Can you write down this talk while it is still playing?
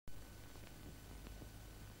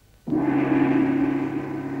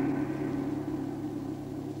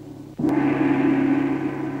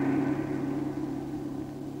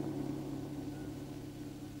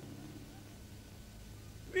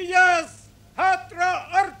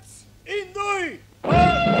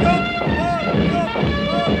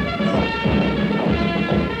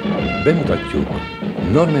Bemutatjuk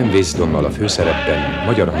Norman Wisdonnal a főszerepben,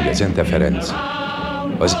 magyar hangja Zente Ferenc,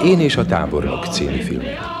 az Én és a Tábornok című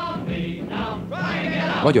filmet.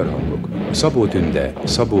 Magyar hangok: Szabó Tünde,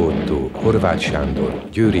 Szabó Ottó, Horváth Sándor,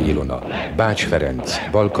 Győri Ilona, Bács Ferenc,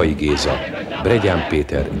 Balkai Géza, Bregyán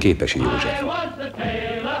Péter, Képesi József.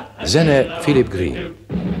 Zene Philip Green.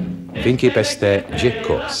 Fényképezte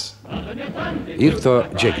Jacques. Írta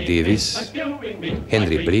Jack Davis,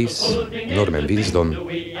 Henry Bliss, Norman Wisdon,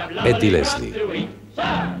 Eddie Leslie.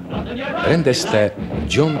 Rendezte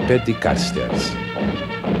John Paddy Carstairs.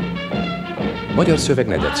 Magyar szöveg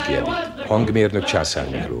Nedecki Edith. Hangmérnök Császár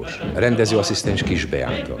Miklós. Rendezőasszisztens Kis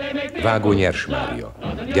Beáta. Vágó Nyers Mária.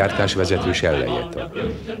 Gyártásvezető Sellejeta.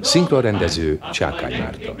 Szinkronrendező Csákány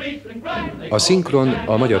Márta. A szinkron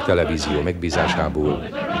a Magyar Televízió megbízásából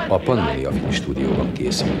a Pannonia Filmstúdióban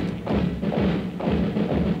készült.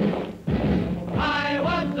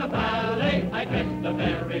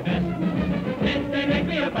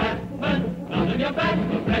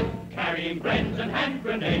 Carrying brains and hand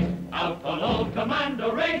grenades, out on old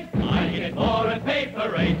commando raids. I get more and pay for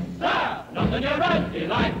raids, sir, not on your right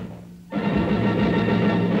delight.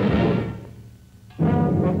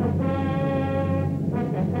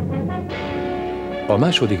 A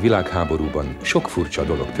második világháborúban sok furcsa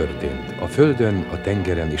dolog történt, a földön, a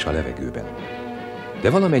tengeren és a levegőben. De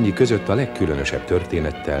valamennyi között a legkülönösebb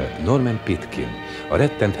történettel Norman Pitkin, a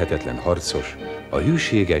rettenthetetlen harcos, a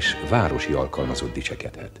hűséges, városi alkalmazott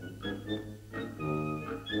dicsekedhet.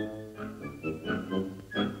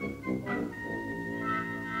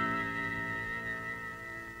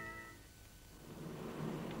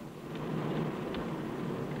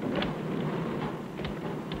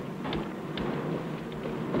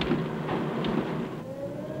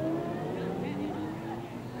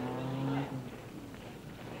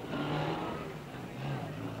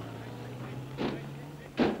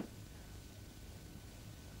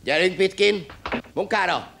 Gyerünk, Pitkin!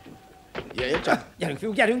 Munkára! Jöjjön csak! Gyerünk,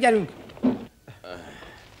 fiúk, gyerünk!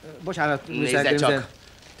 Bocsánat, nézze csak!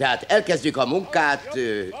 Tehát elkezdjük a munkát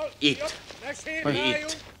itt.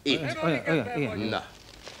 Igen. Na.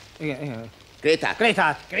 Igen.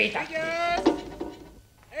 Krétát!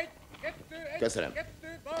 Köszönöm.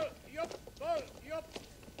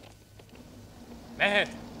 Mehet!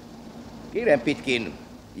 Kérem, Pitkin,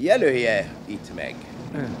 jelölje itt meg.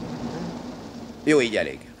 Jó, így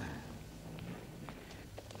elég.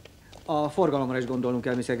 A forgalomra is gondolnunk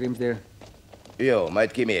kell, Mr. Grimsdale. Jó,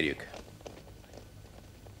 majd kimérjük.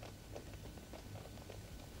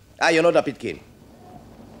 Álljon oda, Pitkin!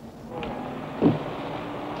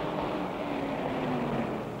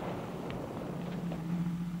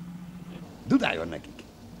 Dudáljon nekik!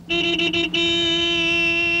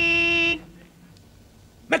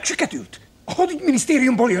 Megsiketült! A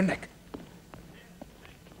hadügyminisztériumból jönnek!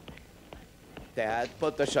 Tehát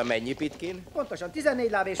pontosan mennyi, Pitkin? Pontosan 14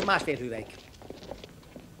 láb és másfél hüvelyk.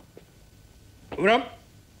 Uram!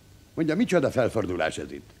 Mondja, micsoda felfordulás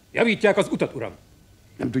ez itt? Javítják az utat, uram.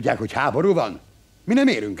 Nem tudják, hogy háború van? Mi nem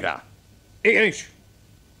érünk rá. Én is.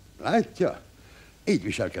 Látja? Így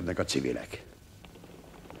viselkednek a civilek.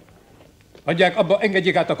 Adják abba,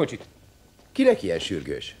 engedjék át a kocsit. Kinek ilyen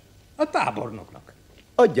sürgős? A tábornoknak.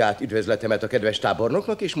 Adja át üdvözletemet a kedves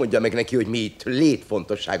tábornoknak, és mondja meg neki, hogy mi itt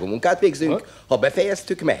létfontosságú munkát végzünk. Ha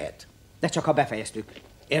befejeztük, mehet. De csak ha befejeztük.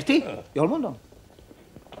 Érti? Jól mondom?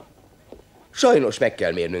 Sajnos meg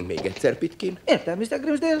kell mérnünk még egyszer, Pitkin. Értem, Mr.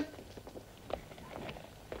 Grimsdale?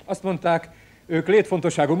 Azt mondták, ők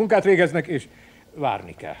létfontosságú munkát végeznek, és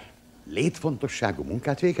várni kell. Létfontosságú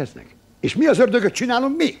munkát végeznek? És mi az ördögöt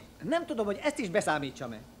csinálunk mi? Nem tudom, hogy ezt is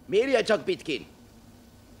beszámítsam-e. Mérje csak, Pitkin!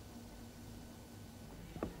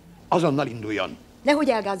 Azonnal induljon. Nehogy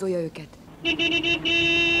elgázolja őket. Hé!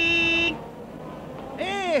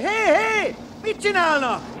 Mit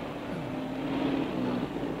csinálnak?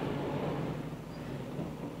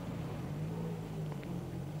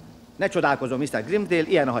 Ne csodálkozom, Mr. Grimsdale,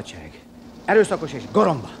 ilyen a hadsereg. Erőszakos és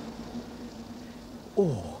goromba. Ó,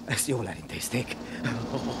 ezt jól elintézték.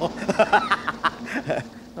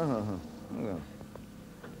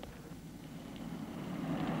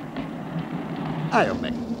 Álljon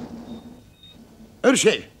meg!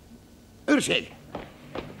 Őrség! Őrség!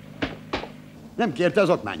 Nem kérte az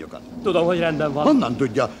okmányokat. Tudom, hogy rendben van. Honnan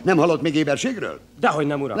tudja? Nem hallott még éberségről? Dehogy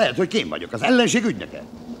nem, uram. Lehet, hogy én vagyok, az ellenség ügynöke.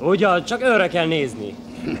 Ugyan, csak önre kell nézni.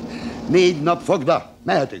 4 nap fogda.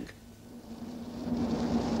 Mehetünk.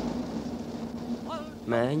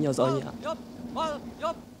 Menj az anyját.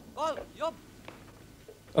 Jobb!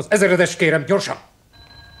 Az ezeredes kérem, gyorsan!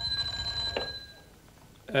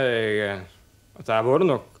 Igen. A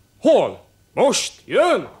tábornok? Hol? Most?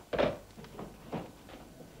 Jön?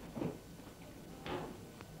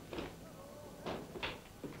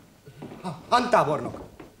 Tábornok.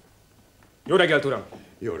 Jó reggelt, uram!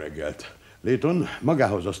 Jó reggelt. Léton,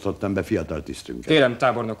 magához osztottam be fiatal tisztünket. Kérem,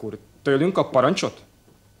 tábornok úr, tőlünk a parancsot?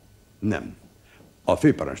 Nem. A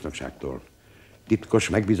főparancsnokságtól. Titkos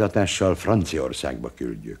megbizatással Franciaországba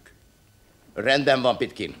küldjük. Rendben van,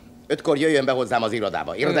 Pitkin. 5-kor jöjjön be hozzám az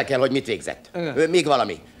irodába. Érdekel, hogy mit végzett. Még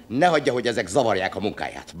valami. Ne hagyja, hogy ezek zavarják a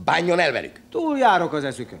munkáját. Bánjon el velük. Túljárok az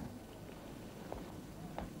eszükön.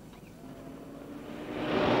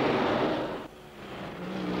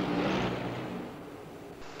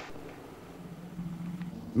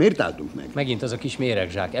 Miért álltunk meg? Megint az a kis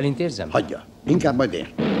méregzsák. Elintézzem? Hagyja. Inkább majd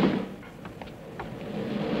én.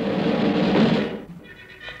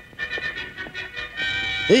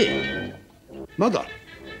 Hé! Maga?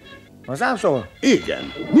 Hozzám szól?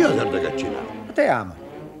 Igen. Mi az ördögöt csinál? A te álma.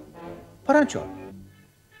 Parancsol.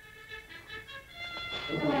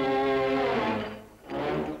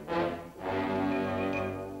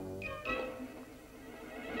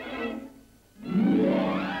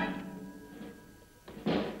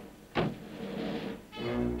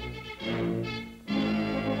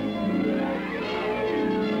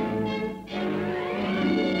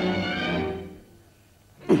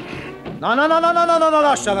 Na,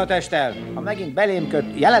 lassan a testtel! Ha megint belém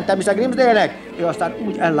köt, jelentem Mr. Grimsdale-nek, ő aztán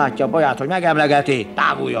úgy ellátja a baját, hogy megemlegeti.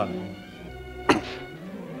 Távuljon!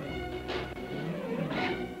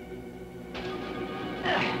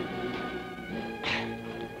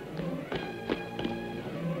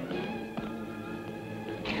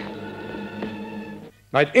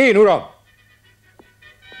 Majd én, uram!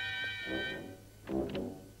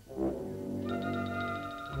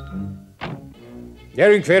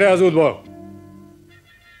 Gyerünk félre az útból!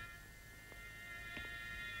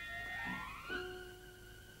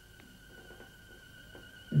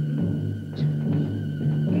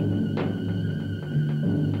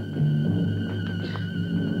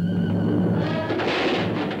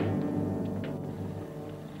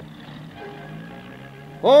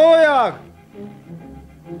 Hólyag!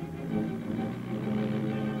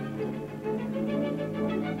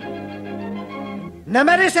 Nem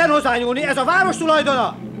merészen hozzányúlni, ez a város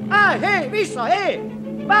tulajdona! Állj, hé, vissza, hé!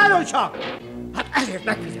 Várjon csak! Hát ezért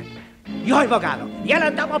megfizetve. Jaj magának,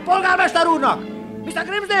 jelentem a polgármester úrnak! Mr.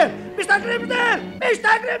 Grimsdale! Mr. Grimsdale!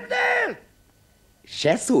 Mr. Grimsdale!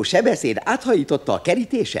 Se szó, se beszéd áthajította a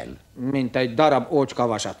kerítésen? Mint egy darab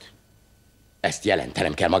ócskavasat. Ezt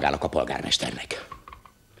jelentenem kell magának a polgármesternek.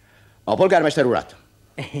 A polgármester urat?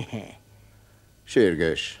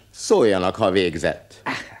 Sürgős. Szóljanak, ha végzett.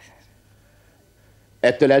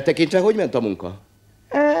 Ettől eltekintve, hogy ment a munka?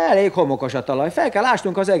 Elég homokos a talaj, fel kell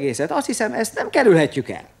ásnunk az egészet. Azt hiszem, ezt nem kerülhetjük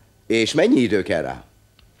el. És mennyi idő kell rá?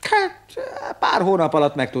 Hát, pár hónap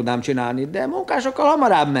alatt meg tudnám csinálni, de munkásokkal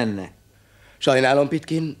hamarabb menne. Sajnálom,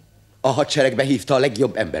 Pitkin, a hadsereg behívta a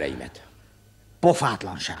legjobb embereimet.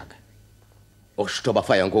 Pofátlanság. Ostoba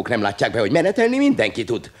fajangók nem látják be, hogy menetelni mindenki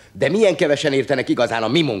tud, de milyen kevesen értenek igazán a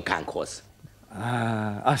mi munkánkhoz.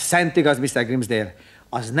 Az szent igaz, Mr. Grimsdale.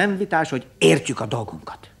 Az nem vitás, hogy értjük a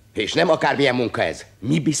dolgunkat. És nem akármilyen munka ez.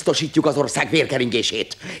 Mi biztosítjuk az ország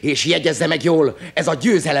vérkeringését. És jegyezze meg jól, ez a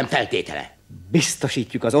győzelem feltétele.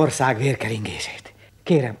 Biztosítjuk az ország vérkeringését.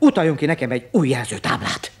 Kérem, utaljon ki nekem egy új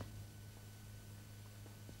jelzőtáblát.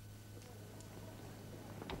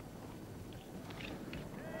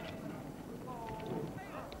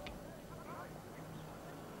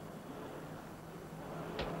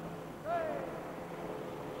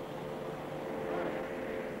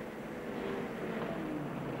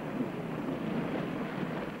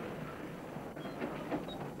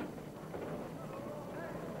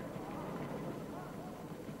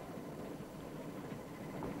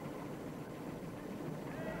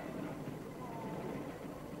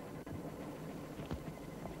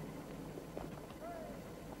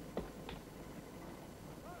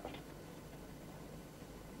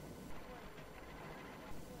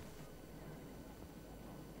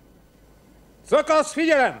 Szakasz,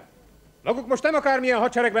 figyelem! Maguk most nem akármilyen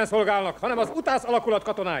hadseregben szolgálnak, hanem az utász alakulat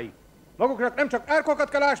katonái. Maguknak nem csak árkokat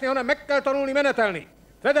kell ásni, hanem meg kell tanulni menetelni.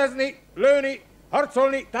 Fedezni, lőni,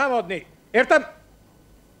 harcolni, támadni. Értem?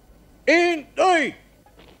 Indulj!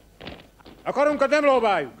 A karunkat nem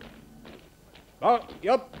lóbáljuk. Bal,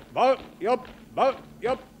 jobb, bal, jobb, bal,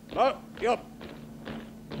 jobb, bal, jobb.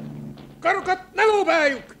 Karokat ne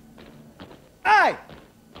lóbáljuk! Állj!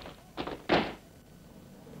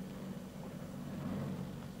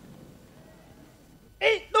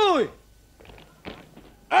 Indulj!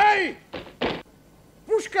 Állj!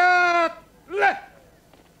 Puskát le!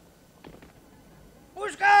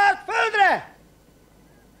 Puskát földre!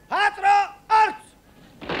 Hátra arc!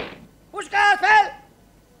 Puskát fel!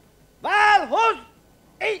 Válhoz!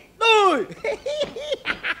 Indulj!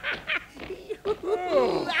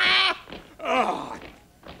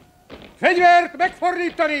 Fegyvert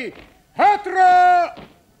megfordítani! Hátra!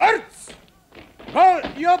 Arc! Bal,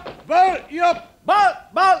 jobb, bal, jobb! Bal,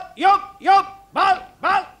 bal, jobb, jobb! Bal,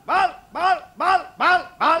 bal, bal, bal, bal,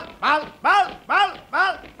 bal, bal, bal, bal, bal,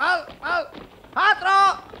 bal, bal, bal!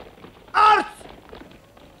 Hátra! Arc!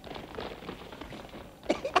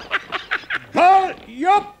 Bal,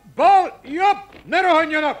 jobb, bal, jobb! Ne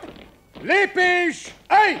rohanjanak! Lépés!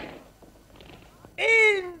 Állj!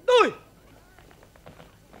 Indulj!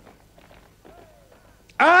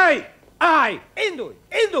 Állj! Állj! Indulj!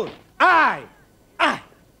 Indulj! Állj! Állj!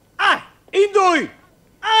 Állj! Indulj!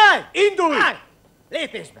 Állj! Indulj! Állj!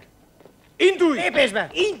 Lépésbe! Indulj! Lépésbe!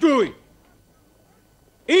 Indulj!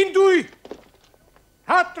 Indulj!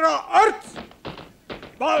 Hátra, arc!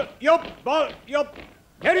 Bal, jobb!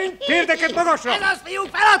 Gyerünk, térdeket magasra! Ez az, fiúk,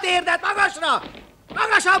 fel a térdet, magasra!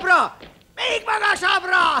 Magasabbra! Még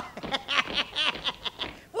magasabbra!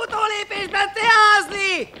 Futólépésben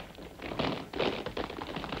teázni!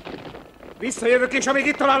 Visszajövök, és amíg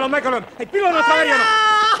itt találom, megölöm! Egy pillanat várjanak!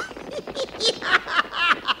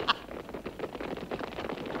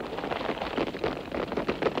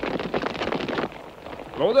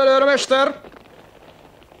 Lódelőre, mester!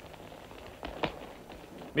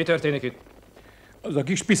 Mi történik itt? Az a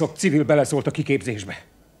kis piszok civil beleszólt a kiképzésbe.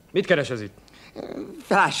 Mit keres ez itt?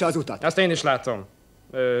 Felássa az utat. Azt én is látom.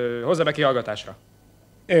 Hozza be kihallgatásra.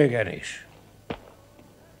 Igenis.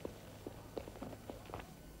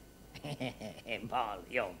 Bal,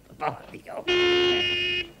 jobb, bal, jobb.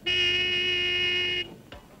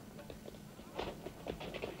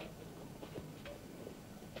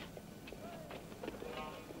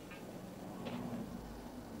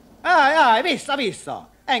 Állj, vissza!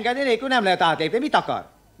 Engedély nélkül nem lehet átlépni. Mit akar?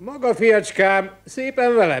 Maga, fiacskám,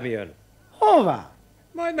 szépen velem jön. Hová?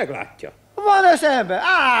 Majd meglátja. Van eszembe!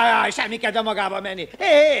 Állj, semmi kedve magába menni.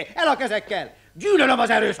 Hé, el a kezekkel! Gyűlölöm az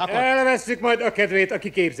erőszakot! Elvesszük majd a kedvét a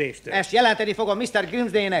kiképzéstől. Ezt jelenteni fogom Mr.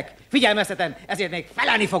 Grimsdale-nek. Figyelmeztetem, ezért még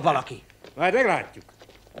felelni fog valaki. Majd meglátjuk.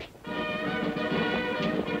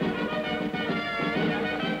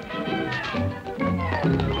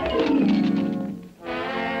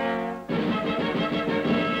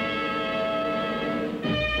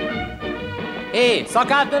 Hé,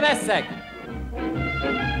 szakát növesszek!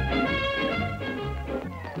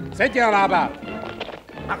 Szedje a lábát!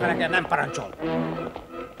 Akkor nekem nem parancsol.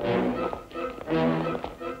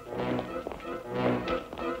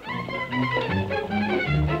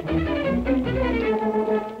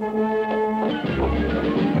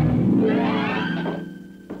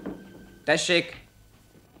 Tessék!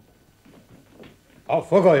 A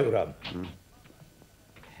fogoly, uram!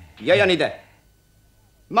 Jöjjön ide!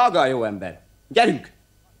 Maga a jó ember. Gyerünk!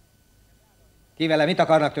 Ki vele, mit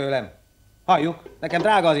akarnak tőlem? Halljuk, nekem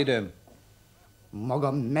drága az időm.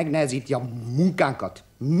 Maga megnehezíti a munkánkat.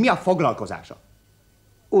 Mi a foglalkozása?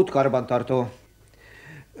 Útkarbantartó.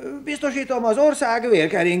 Biztosítom az ország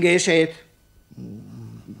vérkeringését.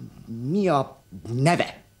 Mi a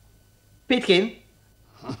neve? Pitkin.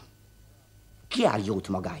 Ki áll jót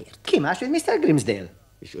magáért? Ki más, mint Mr. Grimsdale?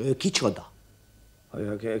 És ő kicsoda?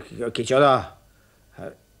 Kicsoda?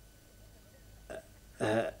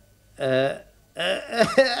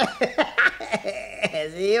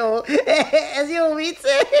 Ez jó vicc.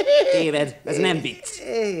 Téved, ez nem vicc.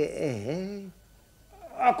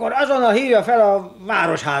 Akkor azonnal hívja fel a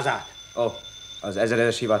városházát. Ó, az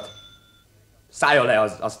ezredes hivat. Szálljon le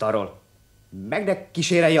az asztalról. Meg ne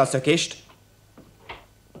kísérelje a szökést.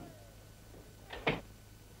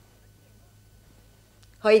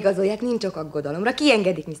 Ha igazolják, nincs ok aggodalomra.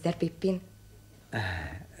 Kiengedik, Mr. Pippin.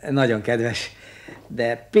 Nagyon kedves,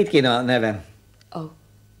 de Pitkin a nevem. Oh.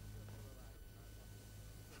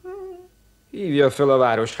 Hívja fel a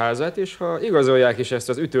városházát, és ha igazolják is ezt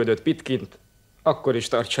az ütődött Pitkint, akkor is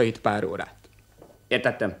tartsa itt pár órát.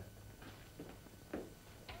 Értettem.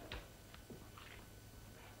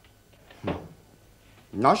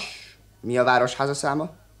 Nos, mi a városháza száma?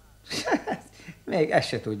 Még ezt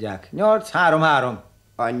se tudják. 8-3-3.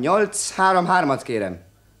 A 8-3-3-at kérem.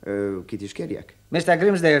 Kit is kérjek? Mr.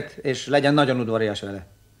 Grimsdale-t, és legyen nagyon udvarias vele.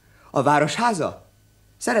 A városháza?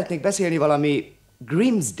 Szeretnék beszélni valami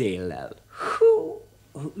Grimsdale-lel.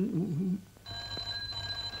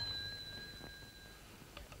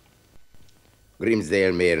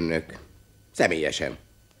 Grimsdale mérnök. Személyesen.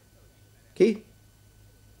 Ki?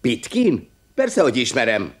 Pitkin? Persze, hogy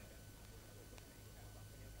ismerem.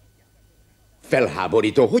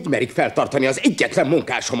 Felháborító, hogy merik feltartani az egyetlen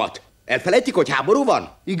munkásomat? Elfelejtik, hogy háború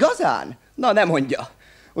van? Igazán? Na, nem mondja.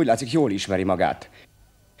 Úgy látszik, jól ismeri magát.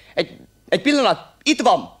 Egy pillanat, itt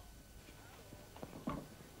van!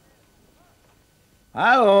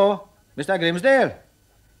 Halló, Mr. Grimsdale?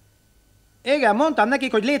 Igen, mondtam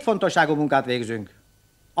nekik, hogy létfontosságú munkát végzünk.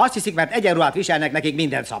 Azt hiszik, mert egyenruhát viselnek, nekik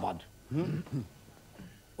minden szabad.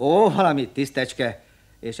 Ó, valami tisztecske,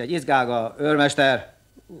 és egy izgága őrmester.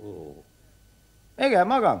 Igen,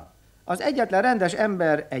 magam. Az egyetlen rendes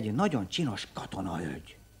ember egy nagyon csinos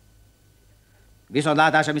katonaügy.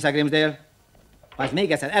 Viszontlátásra, Mr. Grimsdale. Ha ez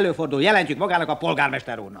még egyszer előfordul, jelentjük magának a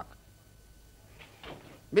polgármester úrnak.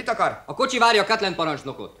 Mit akar? A kocsi várja a Catlin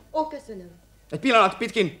parancsnokot. Ó, köszönöm. Egy pillanat,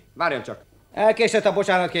 Pitkin, várjon csak. Elkésett a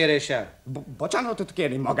bocsánatkéréssel. Bocsánatot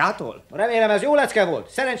kérni magától? Remélem ez jó lecke volt.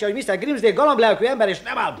 Szerencsé, hogy Mr. Grimsdale galamblelkű ember, és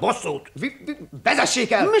nem áll bosszút.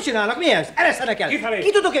 Vezessék el! Mit csinálnak? Mi ez? Eresszenek el! Kifelé!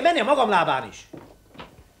 Ki tudok én menni a magam lábán is?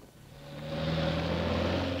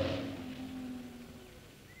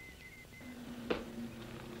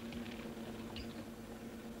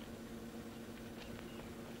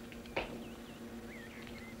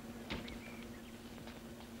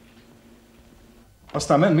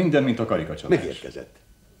 Aztán ment minden, mint a karikacsapás. Megérkezett.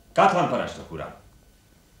 Catlin parancsnok, uram.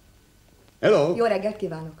 Hello! Jó reggelt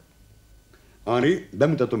kívánok. Henri,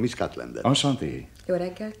 bemutatom Miss Catlandet. Enchanté. Jó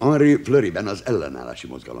reggelt. Henri Fleuryben az ellenállási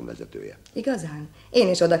mozgalom vezetője. Igazán? Én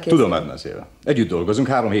is oda készülök. Tudom, mademoiselle. Együtt dolgozunk,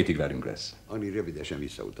 3 hétig velünk lesz. Henri rövidesen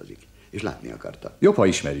visszautazik, és látni akarta. Jobb, ha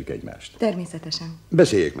ismerjük egymást. Természetesen.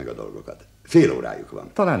 Beszéljék meg a dolgokat. Fél órájuk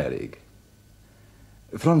van. Talán elég.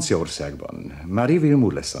 Franciaországban Marie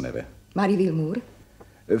Vilmour lesz a neve. Marie Vilmour?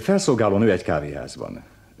 Felszolgáló nő egy kávéházban.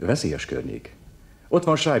 Veszélyes környék. Ott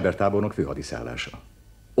van Schreiber tábornok főhadiszállása.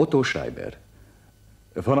 Otto Schreiber.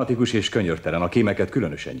 Fanatikus és könyörtelen, a kémeket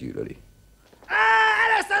különösen gyűlöli.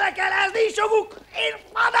 Eresztenek el, ez nincs joguk! Én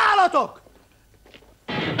vadállatok!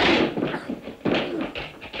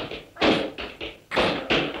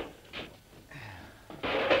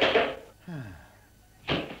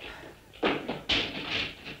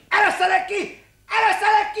 Eresztenek ki!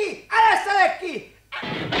 Eresztenek ki! Eresztenek ki!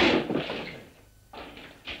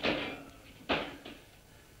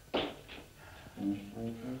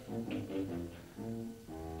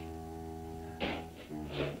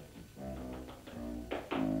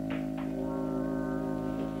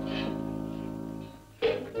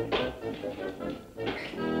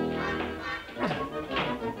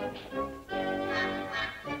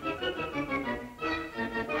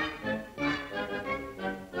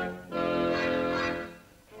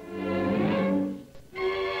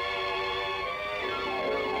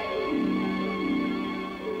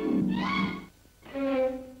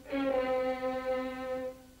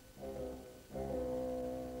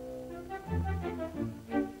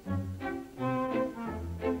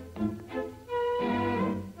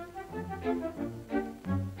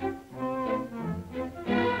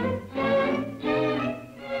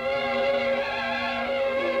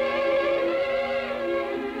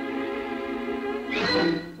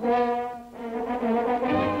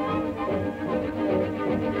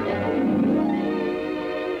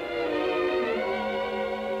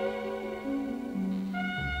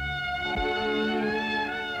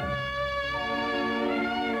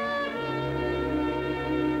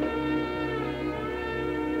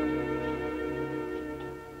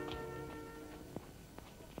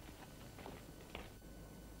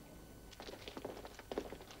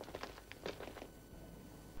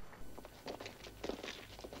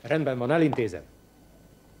 Rendben van, elintézem.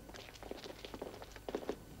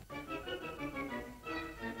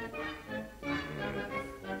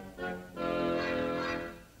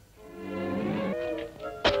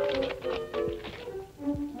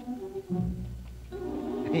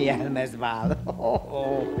 Jelmezbál.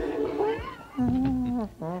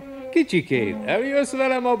 Kicsikén, eljössz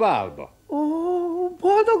velem a bálba? Ó,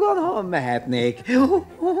 boldogan, ha mehetnék.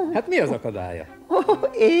 Hát mi az akadálya?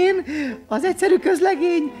 Én, az egyszerű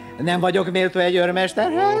közlegény, nem vagyok méltó egy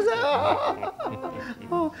őrmesterhez.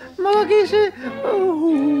 Maga kis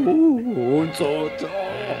huncot.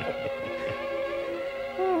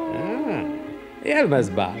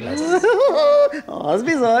 Jelmezbál lesz. Az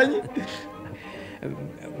bizony.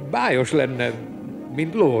 Bájos lenne,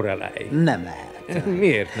 mint Lórelej. Nem lehet.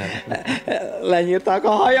 Miért nem? Lenyírták a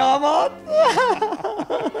hajamat.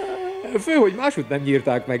 Fő, hogy máshogy nem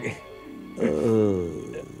nyírták meg.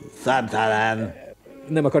 Számtalan.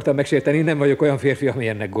 Nem akartam megsérteni, nem vagyok olyan férfi, ami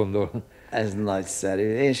ennek gondol. Ez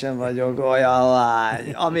nagyszerű. Én sem vagyok olyan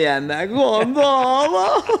lány, ami ennek gondol.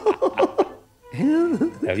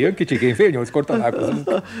 Eljön kicsikén, 7:30-kor találkozunk.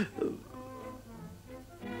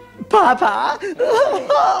 Pápá!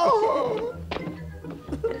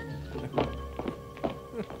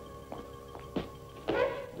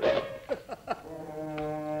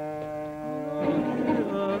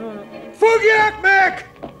 Fogják meg!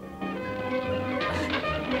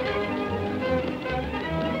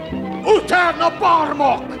 Utána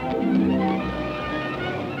barmok!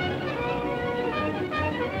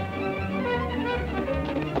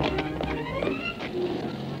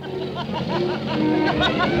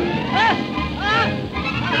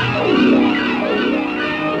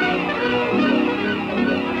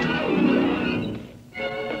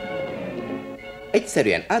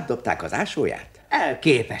 Egyszerűen átdobták az ásóját?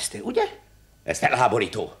 Elképesztő, ugye? Ez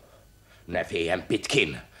felháborító. Ne féljen,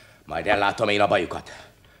 Pitkin. Majd ellátom én a bajukat.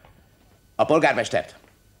 A polgármestert?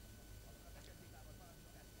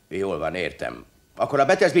 Jól van, értem. Akkor a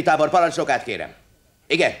Battersby tábor parancsnokát kérem.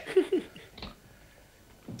 Igen?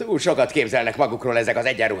 Túl sokat képzelnek magukról ezek az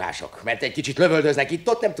egyenruhások, mert egy kicsit lövöldöznek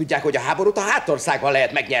itt-ott, nem tudják, hogy a háborút a hátországban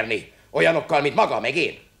lehet megnyerni. Olyanokkal, mint maga, meg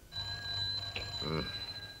én.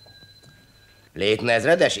 Létne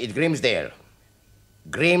ezredes, itt Grimsdale.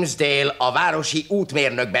 Grimsdale, a városi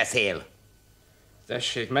útmérnök beszél.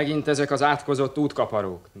 Tessék, megint ezek az átkozott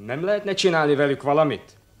útkaparók. Nem lehetne csinálni velük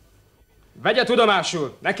valamit? Vegye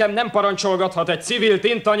tudomásul, nekem nem parancsolgathat egy civil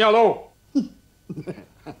tintanyaló!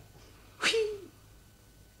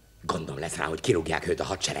 Gondom lesz rá, hogy kirúgják őt a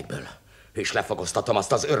hadseregből. És lefokoztatom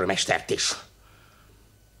azt az őrmestert is.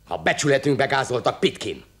 A becsületünkbe gázoltak,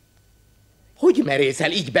 Pitkin. Hogy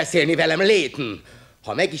merészel így beszélni velem, Leighton?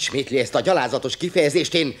 Ha megismétli ezt a gyalázatos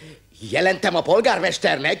kifejezést, én jelentem a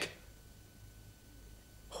polgármesternek?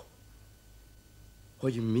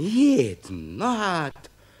 Hogy miért? Na hát...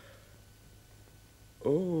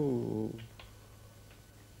 Ó...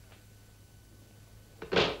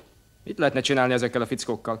 Mit lehetne csinálni ezekkel a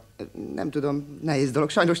fickókkal? Nem tudom, nehéz dolog,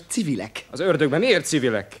 sajnos civilek. Az ördögben miért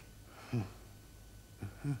civilek?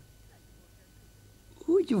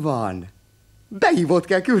 Úgy van. Behívót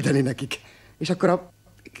kell küldeni nekik, és akkor a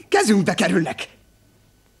kezünkbe kerülnek.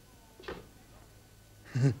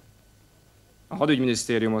 A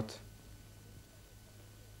hadügyminisztériumot.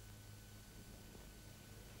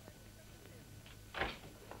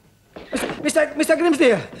 Mr.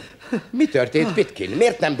 Grimsdale! Mi történt, Pitkin?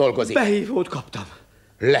 Miért nem dolgozik? Behívót kaptam.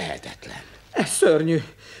 Lehetetlen. Ez szörnyű.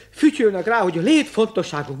 Fütyülnek rá, hogy a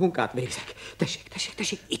létfontosságú munkát végzek.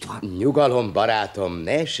 Tessék, itt van. Nyugalom, barátom,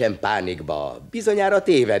 ne essen pánikba. Bizonyára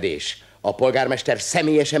tévedés. A polgármester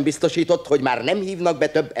személyesen biztosított, hogy már nem hívnak be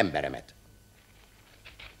több emberemet.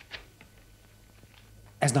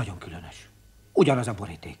 Ez nagyon különös. Ugyanaz a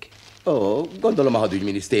boríték. Ó, gondolom a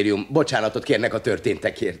hadügyminisztérium bocsánatot kérnek a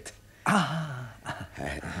történtekért.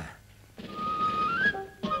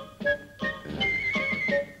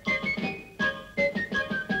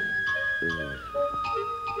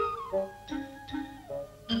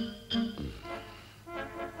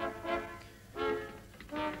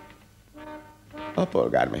 A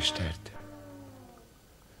polgármestert.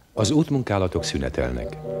 Az útmunkálatok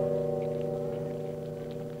szünetelnek.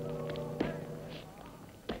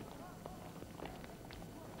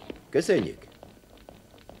 Köszönjük.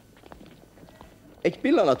 Egy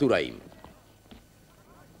pillanat, uraim.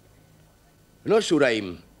 Nos,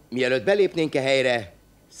 uraim, mielőtt belépnénk a helyre,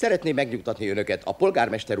 szeretném megnyugtatni önöket. A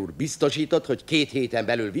polgármester úr biztosított, hogy 2 héten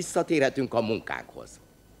belül visszatérhetünk a munkánkhoz.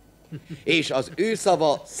 És az ő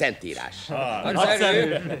szava szentírás.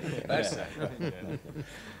 Nagyszerű. Persze.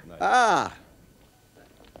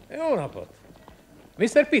 Jó napot!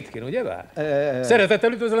 Mr. Pitkin, ugye vár?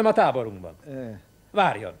 Szeretettel üdvözlöm a táborunkban.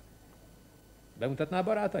 Várjon! Bemutatná a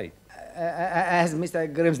barátait? Ez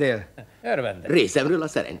Mr. Grimsdale. Örvendek. Részemről a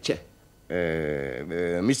szerencse.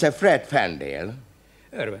 Mr. Fred Fandale.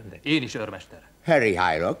 Örvendek. Én is őrmester. Harry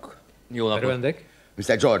Hyrock. Jó napot. Örvendek.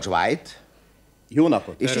 Mr. George White. Jó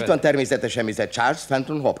napot. És itt van természetesen Mr. Charles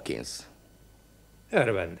Fenton Hopkins.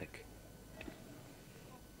 Örvendek.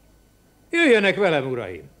 Jöjjenek velem,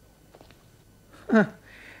 uraim!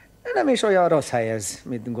 Nem is olyan rossz hely ez,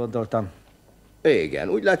 mint gondoltam. Igen,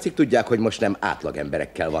 úgy látszik, tudják, hogy most nem átlag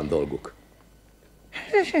emberekkel van dolguk.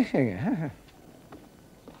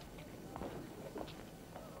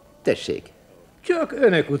 Tessék. Csak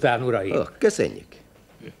önök után, uraim. Köszönjük.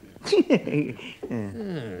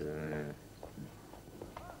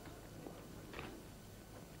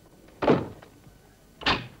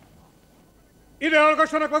 Ide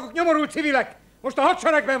hallgassanak maguk, nyomorult civilek! Most a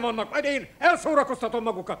hadseregben vannak, majd én elszórakoztatom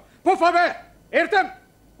magukat. Pofa be! Értem?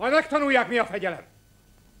 Majd megtanulják, mi a fegyelem.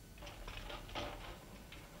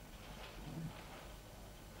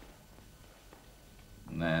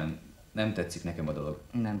 Nem tetszik nekem a dolog.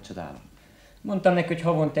 Nem csodálom. Mondtam neki, hogy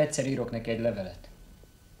havonta egyszer írok neki egy levelet.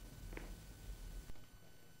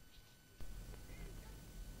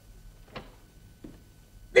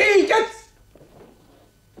 Vigyázz!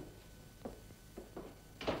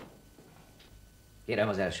 Kérem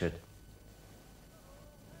az elsőt.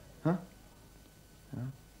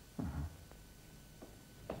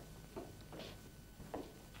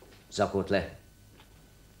 Zakót le.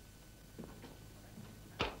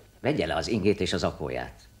 Vegye le az ingét és az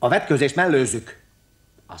zakóját. A vetkőzést mellőzzük.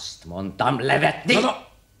 Azt mondtam, levetni! Na.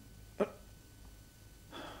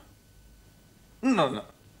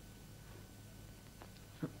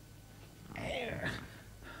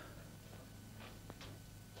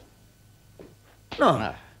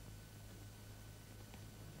 Na.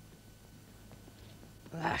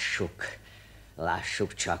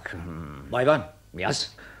 Lássuk csak. Baj van? Mi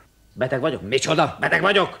az? Beteg vagyok? Micsoda? Beteg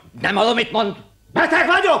vagyok! Nem hallom, mit mond! Beteg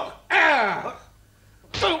vagyok!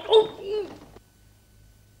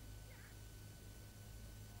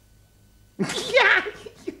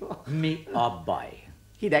 Mi a baj?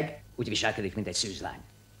 Hideg. Úgy viselkedik, mint egy szűzlány.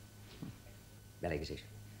 Belégzés.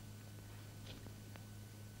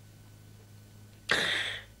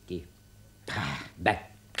 Ki? Be.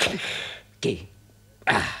 Ki?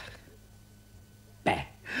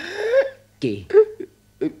 Be. Ki?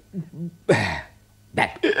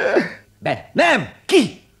 Be. Be. Nem!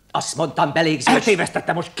 Ki? Azt mondtam, belégzés.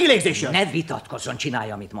 Eltévesztettem, most kilégzés jön. Ne vitatkozzon,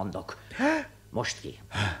 csinálja, amit mondok. Most ki?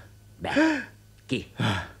 Be. Ki?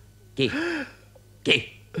 Ki?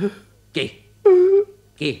 Ki? Ki?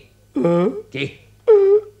 Ki? Ki?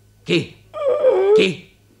 Ki?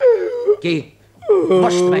 Ki? Ki?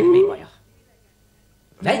 Most meg mi baja?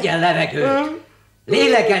 Vegyen levegőt!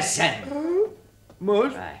 Lélegezzen!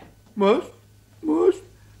 Most?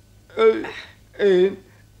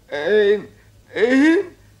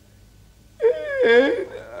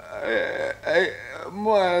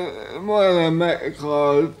 Majdnem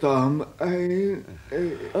meghaltam.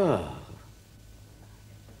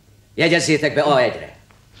 Jegyezzétek be A1-re.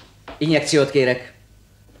 Injekciót kérek.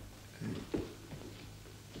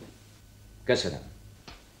 Köszönöm.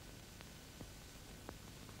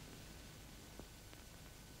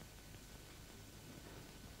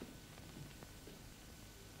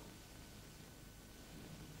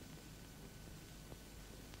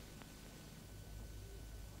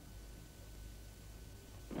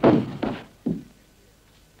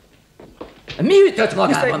 Mi ütött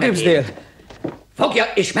magába meg? Grimsdale. Fogja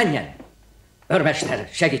és menjen! Őrmester,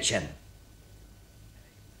 segítsen!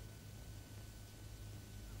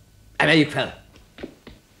 Emeljük fel!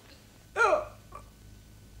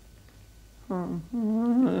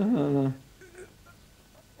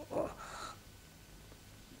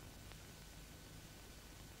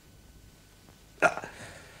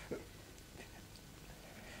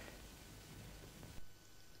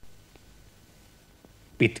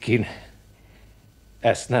 Pitkin,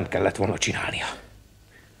 ezt nem kellett volna csinálnia.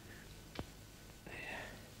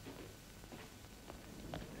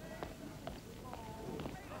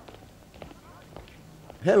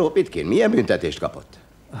 Hello, Pitkin, milyen büntetést kapott?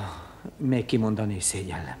 Még kimondani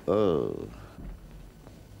szégyellem.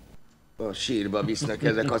 A sírba visznek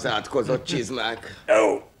ezek az átkozott csizmák.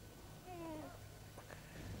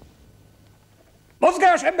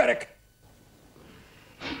 Mozgás, emberek!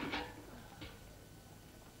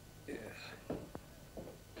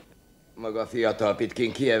 Maga fiatal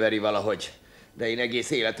Pitkin kieveri valahogy, de én egész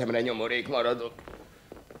életemre nyomorék maradok.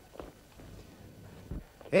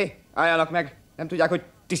 Hé, álljanak meg! Nem tudják, hogy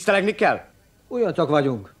tisztelegni kell? Újoncok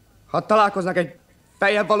vagyunk. Ha találkoznak egy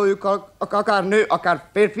feljebb valójukkal, akár nő, akár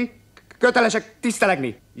férfi, kötelesek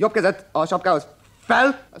tisztelegni. Jobb kezet a sapkához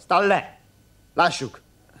fel, aztán le. Lássuk.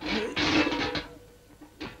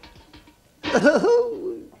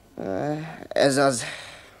 Ez az...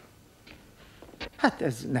 Hát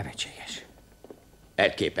ez nevetséges.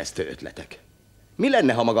 Elképesztő ötletek. Mi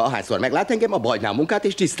lenne, ha maga ahányszor meglát engem, abba hagyná a munkát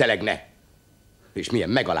és tisztelegne? És milyen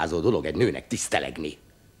megalázó dolog egy nőnek tisztelegni.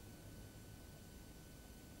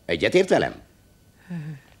 Egyetért velem?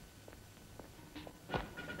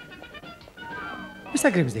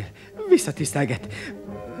 Mr. Grimsdale, visszatisztelget.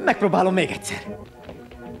 Megpróbálom még egyszer.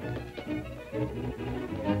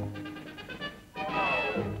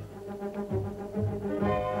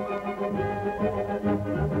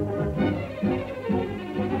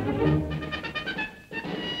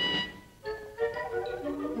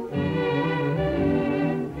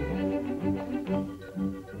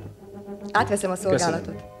 Átveszem a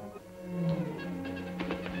szolgálatot. Köszönöm.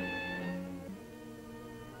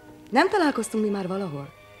 Nem találkoztunk mi már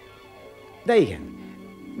valahol? De igen,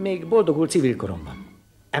 még boldogult civilkoromban.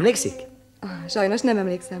 Emlékszik? Sajnos nem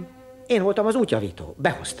emlékszem. Én voltam az útjavító,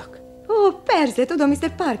 behoztak. Ó, persze, tudom,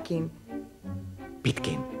 Mr. Parkin.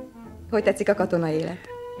 Pitkin. Hogy tetszik a katona élet?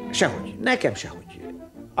 Sehogy, nekem sehogy.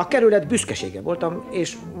 A kerület büszkesége voltam,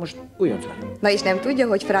 és most újonc vagyok. Na és nem tudja,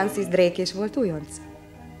 hogy Francis Drake is volt újonc?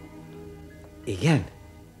 Igen?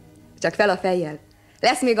 Csak fel a fejjel.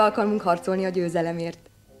 Lesz még alkalmunk harcolni a győzelemért.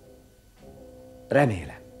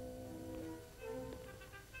 Remélem.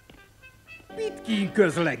 Pitkin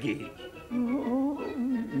közlegény.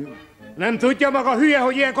 Nem tudja maga hülye,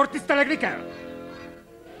 hogy ilyenkor tisztelegni kell?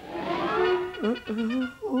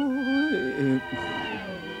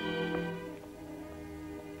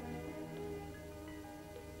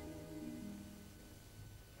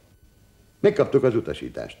 Megkaptuk az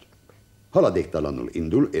utasítást. Haladéktalanul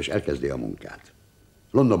indul, és elkezdi a munkát.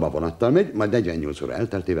 Londonba vonattal megy, majd 48 óra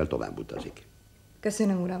elteltével tovább utazik.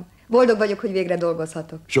 Köszönöm, uram. Boldog vagyok, hogy végre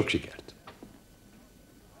dolgozhatok. Sok sikert.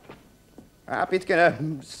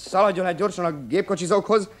 Pitkin, szaladjon egy gyorsan a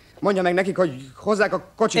gépkocsizókhoz, mondja meg nekik, hogy hozzák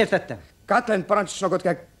a kocsit. Értettem. Catlin parancsnokot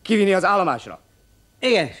kell kivinni az állomásra.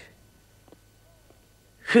 Igen.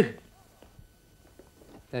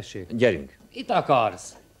 Tessék. Gyerünk. Itt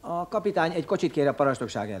akarsz? A kapitány egy kocsit kér a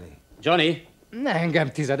parancsnokság elé. Johnny? Ne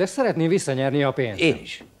engem tizedes, szeretném visszanyerni a pénzt. Én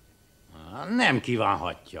is. Nem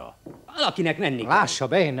kívánhatja. Valakinek menni kell. Lássa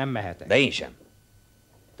be, én nem mehetek. De én sem.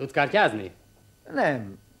 Tudsz kártyázni?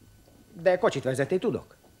 Nem, de kocsit vezetni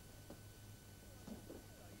tudok.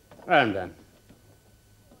 Rendben.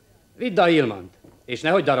 Vidd a Hillmant, és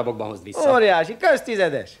nehogy darabokban hozd vissza. Óriási,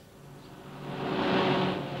 köztizedes.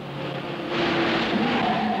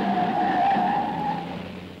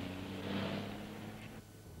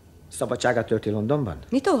 Szabadságát tölti Londonban?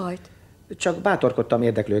 Mit óhajt? Csak bátorkodtam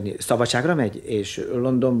érdeklődni. Szabadságra megy, és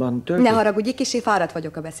Londonban tölti? Ne haragudj, kissé fáradt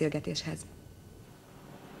vagyok a beszélgetéshez.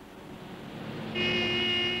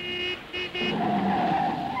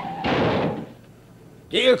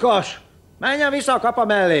 Gyilkos! Menjen vissza a kapa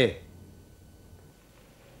mellé!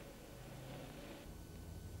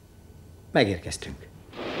 Megérkeztünk.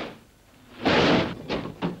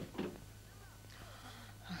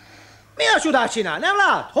 Mi a csodát csinál? Nem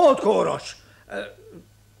lát? Holdkóros!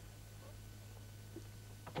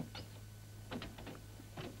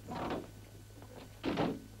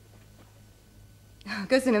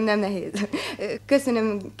 Köszönöm, nem nehéz.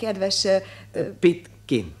 Köszönöm, kedves...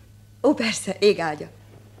 Pitkin. Ó, persze, ég áldja.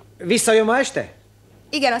 Visszajön ma este?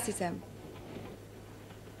 Igen, azt hiszem.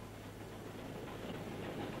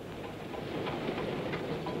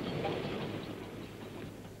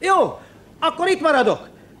 Jó, akkor itt maradok.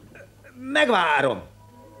 Megvárom.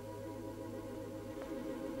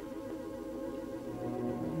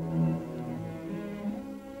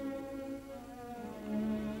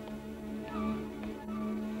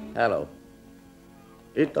 Hello.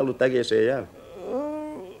 Itt aludt egész éjjel?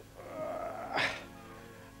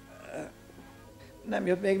 Nem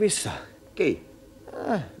jött még vissza. Ki?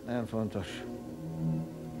 Nem fontos.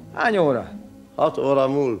 Hány óra? 6 óra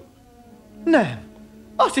múlt. Nem.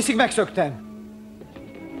 Azt hiszik, megszöktem.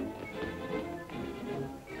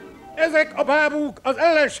 Ezek a bábúk az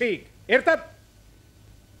ellenség. Érted?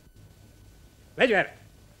 Fegyver!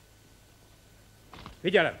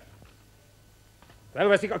 Figyelem!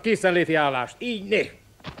 Felveszik a készenléti állást. Így né.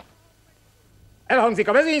 Elhangzik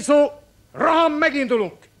a vezényszó, roham,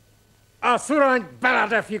 megindulunk. A szuranyt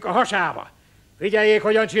beledefjük a hasába. Figyeljék,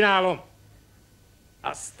 hogyan csinálom.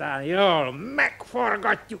 Aztán jól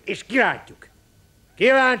megforgatjuk és kirántjuk.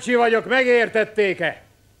 Kíváncsi vagyok, megértették-e?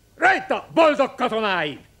 Rajta, boldog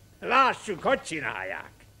katonáim! Lássuk, hogy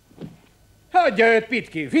csinálják. Hagyja őt,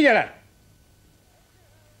 Pitkin, figyelem!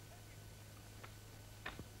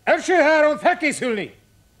 Első 3 felkészülni!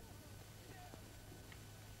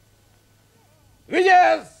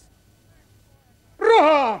 Vigyázz!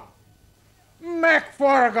 Roham!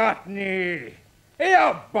 Megforgatni!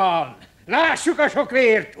 Jobban! Lássuk a sok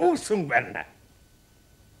vért, ússzunk benne!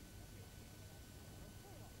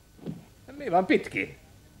 Mi van, Pitkin?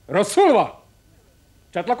 Rosszul van?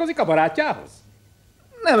 Csatlakozik a barátjához?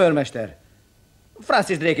 Nem, őrmester.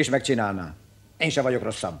 Francis Drake is megcsinálná. Én sem vagyok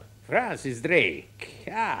rosszabb. Francis Drake.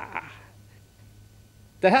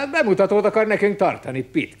 Tehát bemutatót akar nekünk tartani,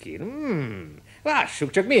 Pitkin. Lássuk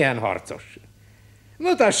csak, milyen harcos.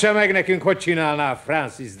 Mutassa meg nekünk, hogy csinálná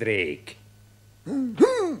Francis Drake.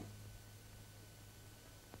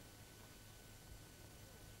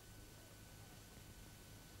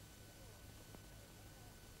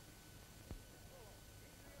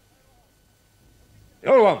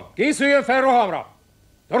 Jól van, készüljön fel rohamra!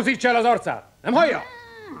 Torzítsa el az arcát, nem hallja?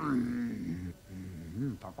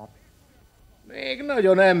 Még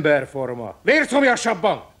nagyon emberforma.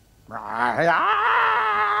 Vérszomjasabban!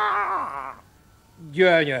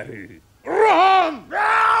 Gyönyörű! Roham!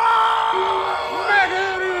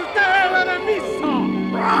 Megőrült ellenem vissza!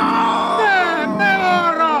 Nem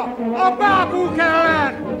arra! A bábúk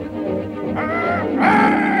ellen!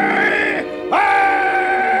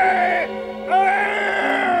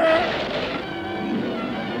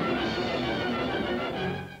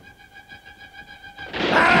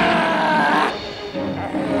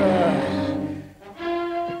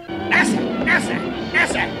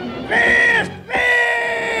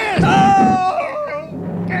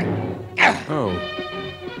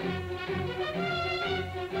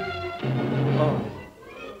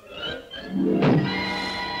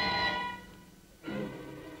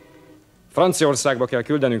 Franciaországba kell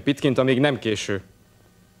küldenünk Pitkint, amíg nem késő.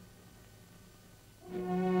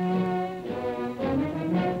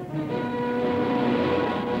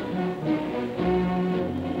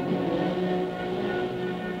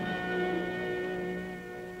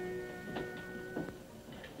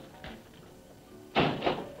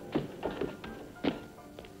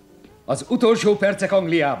 Az utolsó percek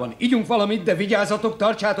Angliában. Igyunk valamit, de vigyázzatok,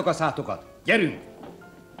 tartsátok a szátokat. Gyerünk!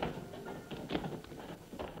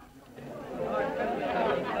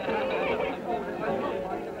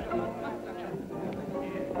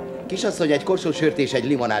 Kisasszony, egy korsó sört és egy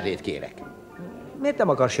limonádét kérek. Miért nem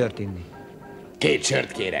akar sört inni? 2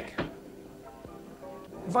 sört kérek.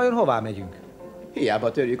 Vajon hová megyünk?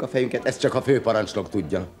 Hiába törjük a fejünket, ezt csak a főparancsnok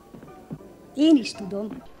tudja. Én is tudom.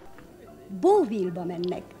 Beauville-ba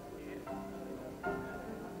mennek.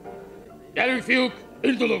 Gyerünk, fiúk,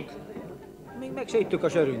 indulunk! Még meg se ittük a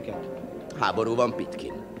sörünket. Háború van,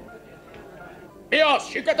 Pitkin. Mi az?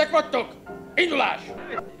 Süketek vagytok? Indulás!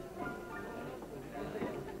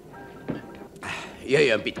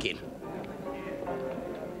 Jöjjön, Pitkin.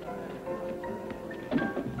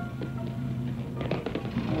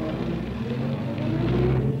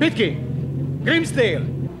 Pitkin! Grimsdale!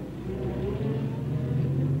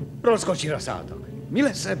 Rossz kocsira szálltak. Mi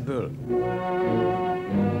lesz ebből?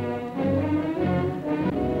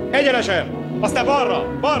 Egyenesen! Aztán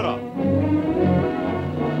balra! Balra!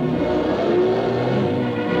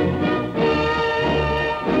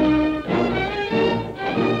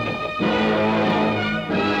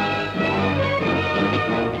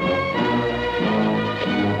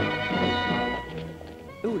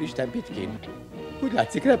 Úristen, Pitkin! Úgy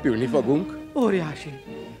látszik, repülni fogunk. Óriási.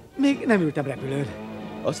 Még nem ültem repülőn.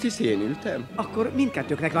 Azt hiszi, én ültem? Akkor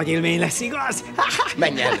mindkettőknek nagy élmény lesz, igaz?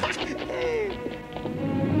 Menj el!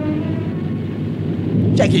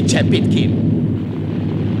 Segítsen, Pitkin!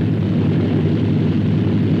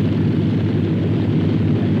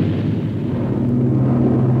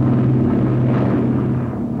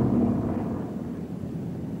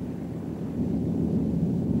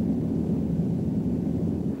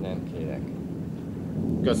 Nem kérek.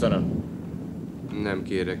 Köszönöm. Nem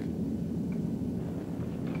kérek.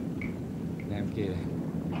 Nem kérek.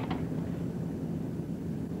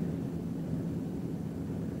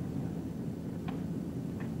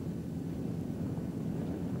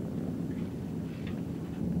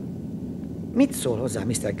 Mit szól hozzá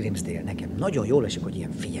Mr. Grimsdale? Nekem nagyon jól esik, hogy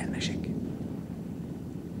ilyen figyelmesek.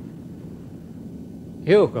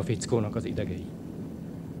 Jók a fickónak az idegei.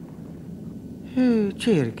 Hű,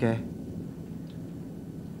 csirke.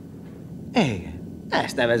 Igen,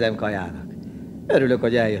 ezt nevezem kajának. Örülök,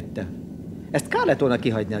 hogy eljöttem. Ezt kár lett volna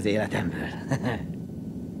kihagyni az életemből.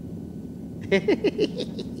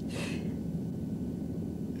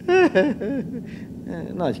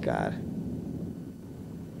 Nagy kár.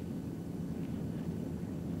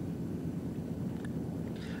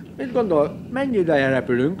 Mit gondol, mennyi ideje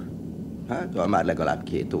repülünk? Hát, már legalább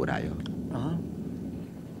 2 órája. Aha.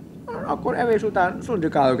 Akkor evés után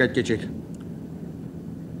szundikálok egy kicsit.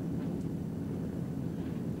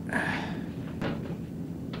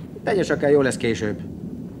 Tegye csak el, jó lesz később.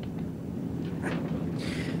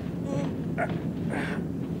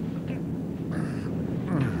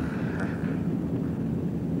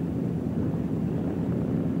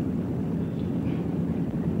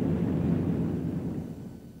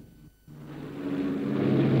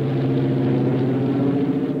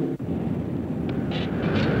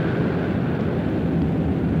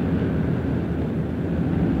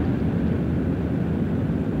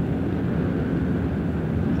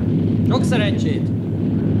 Sok szerencsét!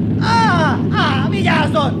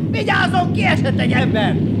 Vigyázzon! Vigyázzon! Kiesett egy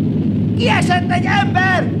ember! Kiesett egy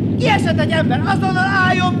ember! Kiesett egy ember! Azonnal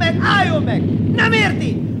álljon meg! Álljon meg! Nem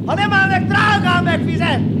érti! Ha nem áll meg, drágán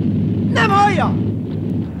megfizet! Nem hallja!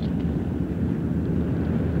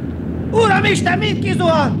 Uramisten, mind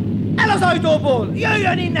kizuhan! El az ajtóból!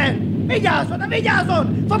 Jöjjön innen! Vigyázzon!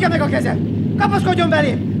 Vigyázzon! Fogja meg a kezem! Kapaszkodjon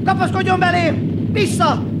belém! Kapaszkodjon belém!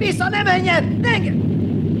 Vissza! Vissza! Ne menjen! Ne enged!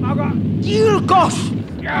 Maga gyilkos!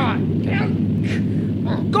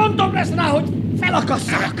 Gondom lesz rá, hogy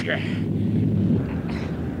felakasszak!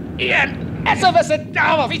 Ilyen eszeveszett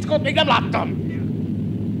gyáva fickót még nem láttam!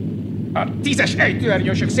 A 10-es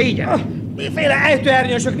ejtőernyősök szégyen! Miféle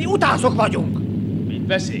ejtőernyősök? Mi utázok vagyunk! Mit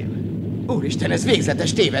beszél? Úristen, ez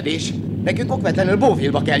végzetes tévedés! Nekünk okvetlenül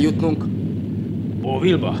Beauville-ba kell jutnunk.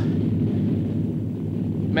 Beauville-ba?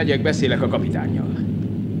 Megyek, beszélek a kapitánnyal.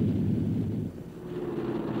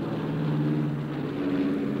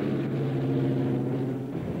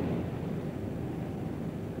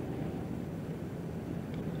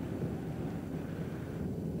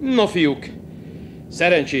 No, fiúk,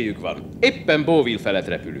 szerencséjük van. Éppen Boville felett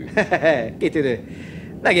repülünk. Kitűnő.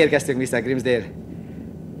 Megérkeztünk, Mr. Grimsdale.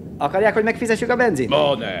 Akarják, hogy megfizessük a benzint?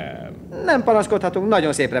 Ma nem. Nem panaszkodhatunk,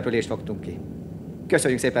 nagyon szép repülést fogtunk ki.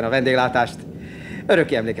 Köszönjük szépen a vendéglátást.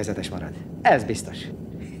 Örökké emlékezetes marad. Ez biztos.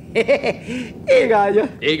 Ég áldja.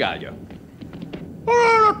 Ég áldja.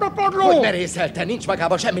 Hogy merészelte? Nincs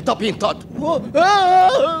magában semmi tapintat.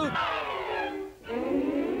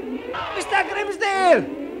 Mr.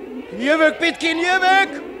 Grimsdale! Jövök, Pitkin,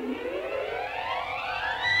 jövök!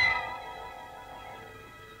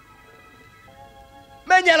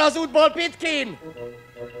 Menj el az útból, Pitkin!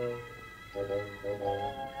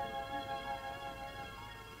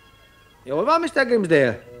 Jól van, Mr.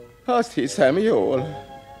 Grimsdale? Azt hiszem, jól.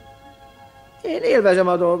 Én élvezem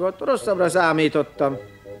a dolgot, rosszabbra számítottam.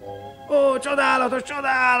 Ó, csodálatos,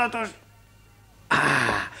 csodálatos!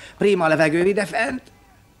 Prima levegő ide fent.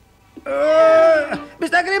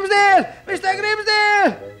 Mr. Grimsdale! Mr.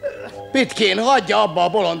 Grimsdale! Pitkin, hagyja abba a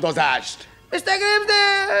bolondozást! Mr.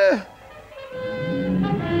 Grimsdale!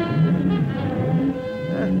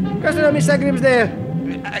 Köszönöm, Mr. Grimsdale!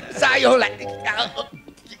 Szálljon le!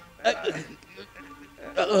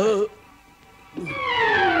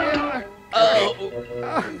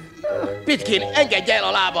 Pitkin, engedj el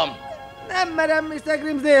a lábam! Nem merem, Mr.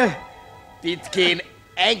 Grimsdale! Pitkin,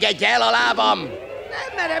 engedj el a lábam!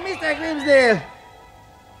 Nem merem, Mr. Grimsdale!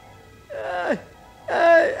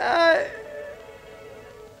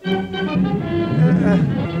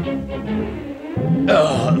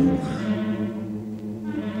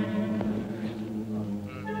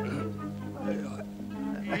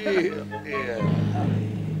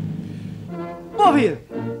 Boville!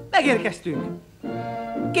 Megérkeztünk!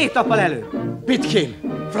 2 nappal elő!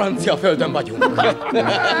 Pitkin, francia földön vagyunk!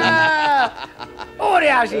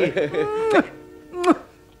 Óriási!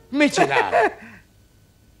 Mit csinál?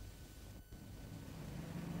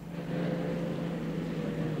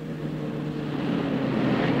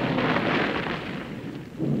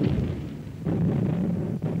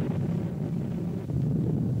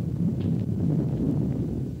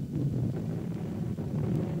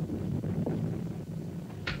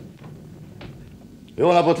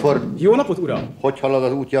 Jó napot, Ford! Jó napot, uram! Hogy halad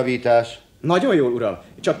az útjavítás? Nagyon jól, uram.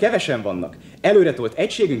 Csak kevesen vannak. Előretolt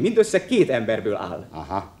egységünk mindössze 2 emberből áll.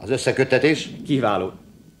 Aha. Az összeköttetés? Kiváló.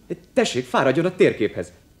 Tessék, fáradjon a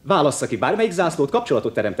térképhez. Válassza ki bármelyik zászlót,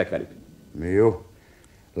 kapcsolatot teremtek velük. Jó.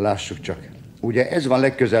 Lássuk csak. Ugye ez van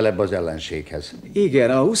legközelebb az ellenséghez?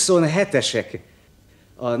 Igen, a 27-esek.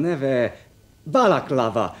 A neve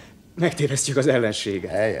Balaklava. Megtévesztjük az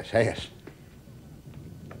ellenséget. Helyes, helyes.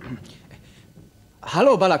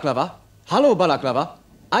 Halló, Balaklava! Halló, Balaklava!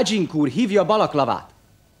 Agincourt hívja Balaklavát.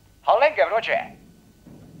 Hall engem, Roger?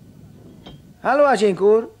 Halló,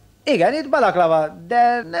 Agincourt! Igen, itt Balaklava,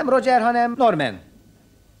 de nem Roger, hanem Norman.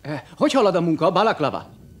 Hogy halad a munka, Balaklava?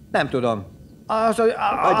 Nem tudom.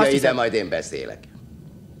 Adja ide, majd én beszélek.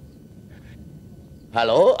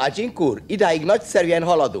 Halló, Agincourt, idáig nagyszerűen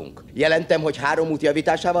haladunk. Jelentem, hogy 3 út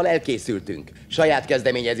javításával elkészültünk. Saját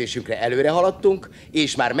kezdeményezésünkre előre haladtunk,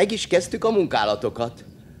 és már meg is kezdtük a munkálatokat.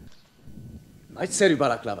 Nagyszerű,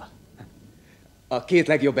 Balaklava. A 2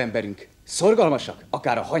 legjobb emberünk. Szorgalmasak,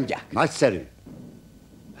 akár a hangyák. Nagyszerű.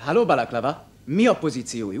 Halló, Balaklava. Mi a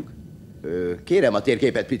pozíciójuk? Kérem a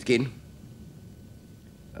térképet, Pitkin.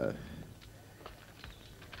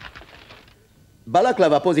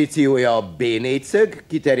 Balaklava pozíciója a B4 szög,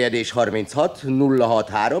 kiterjedés 36,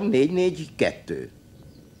 063, 442.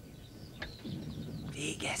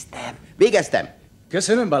 Végeztem.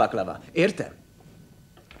 Köszönöm, Balaklava. Értem.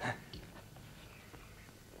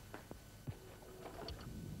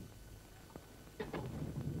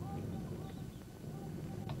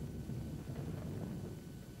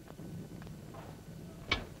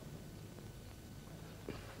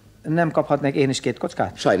 Nem kaphatnék én is 2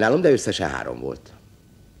 kockát? Sajnálom, de összesen 3 volt.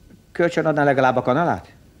 Kölcsön adná legalább a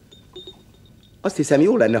kanalát? Azt hiszem,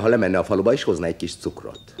 jó lenne, ha lemenne a faluba és hozna egy kis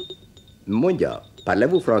cukrot. Mondja,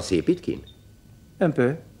 parlez-vous français, Pitkin? Un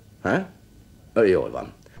peu. Ha? Jól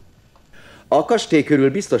van. A kastély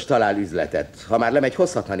körül biztos talál üzletet. Ha már lemegy,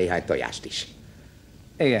 hozhatna néhány tojást is.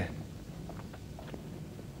 Igen.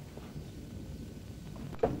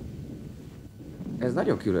 Ez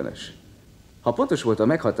nagyon különös. Ha pontos volt a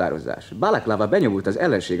meghatározás, Balaklava benyomult az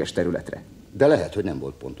ellenséges területre. De lehet, hogy nem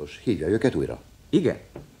volt pontos. Hívja őket újra. Igen.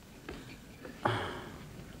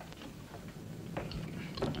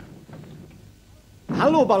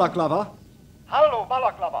 Halló, Balaklava! Halló,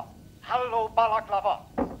 Balaklava! Halló, Balaklava!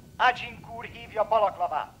 Agincourt hívja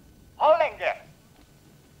Balaklavát. Hall engem?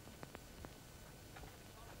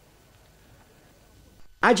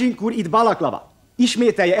 Agincourt itt Balaklava.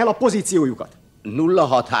 Ismételje el a pozíciójukat.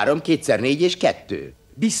 063, 2x4 és 2.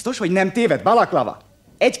 Biztos, hogy nem téved, Balaklava?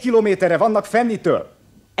 1 kilométerre vannak Fennitől.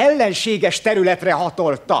 Ellenséges területre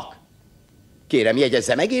hatoltak. Kérem,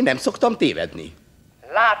 jegyezze meg, én nem szoktam tévedni.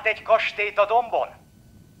 Lát egy kastélyt a dombon?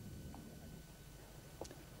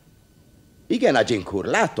 Igen, Agincourt,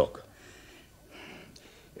 látok.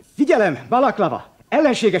 Figyelem, Balaklava!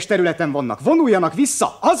 Ellenséges területen vannak, vonuljanak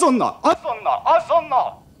vissza! Azonnal! Azonnal!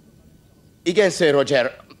 Azonnal! Igen, Sir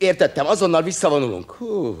Roger, értettem, azonnal visszavonulunk.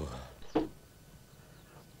 Hú.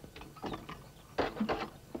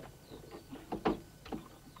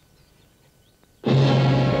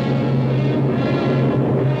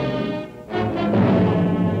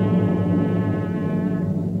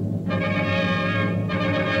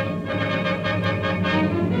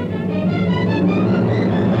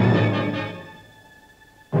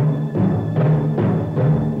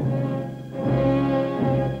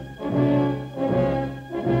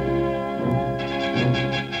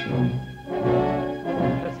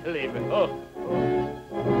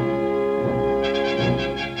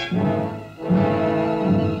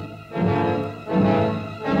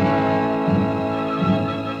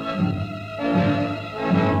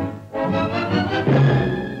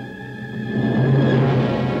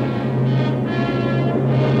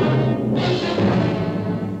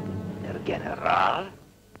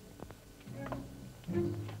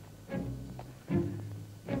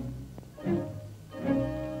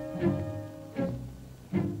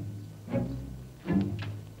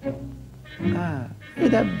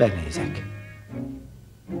 Ide benézek.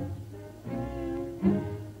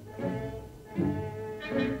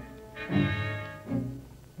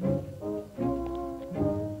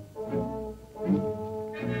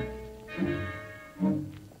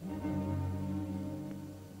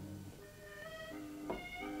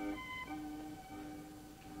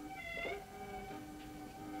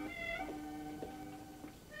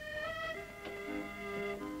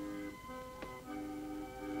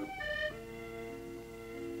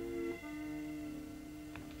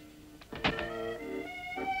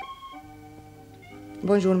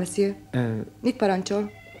 Bonjour, monsieur. Mit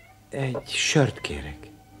parancsol? Egy sört kérek.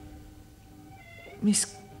 Miss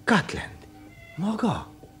Scotland. Maga?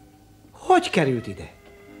 Hogy került ide?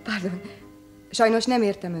 Pardon. Sajnos nem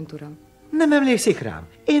értem önt, uram. Nem emlékszik rám.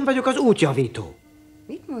 Én vagyok az útjavító.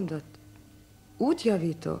 Mit mondott?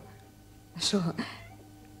 Útjavító?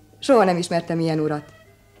 Soha nem ismertem ilyen urat.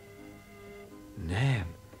 Nem.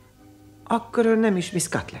 Akkor ön nem is Miss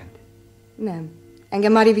Scotland? Nem.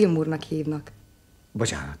 Engem Mary Wilmore-nak hívnak.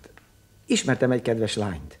 Bocsánat. Ismertem egy kedves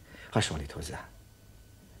lányt. Hasonlít hozzá.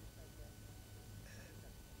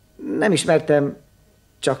 Nem ismertem,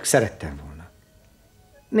 csak szerettem volna.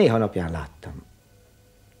 Néha napján láttam,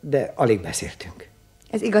 de alig beszéltünk.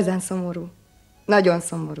 Ez igazán szomorú. Nagyon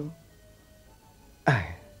szomorú.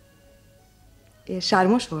 És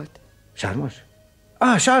sármos volt? Sármos?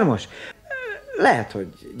 Sármos. Lehet,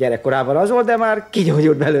 hogy gyerekkorában az volt, de már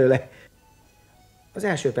kigyógyult belőle. Az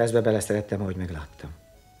első percben beleszerettem, ahogy megláttam.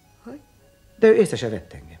 Hogy? De ő észre se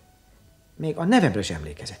vett engem. Még a nevemről sem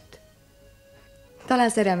emlékezett. Talán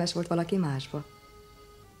szerelmes volt valaki másba.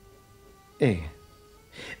 Igen.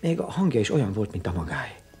 Még a hangja is olyan volt, mint a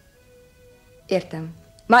magáé. Értem.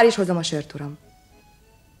 Már is hozom a sört, uram.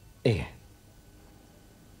 Igen.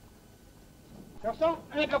 Garçon,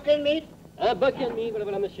 un coquin de mie. Un coquin de mie,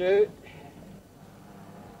 voilà, monsieur.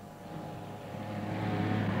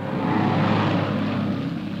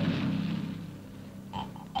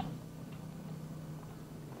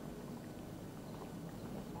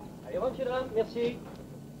 Allez, monsieur, dame, merci.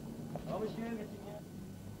 Au revoir, monsieur, merci bien.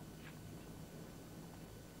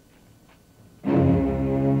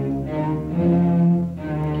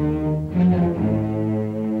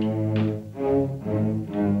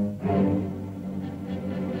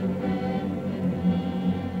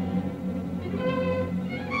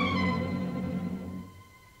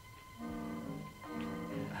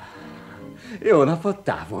 Jó napot,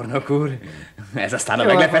 tábornok úr! Ez aztán a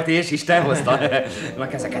meglepetés, Isten hozta. Na,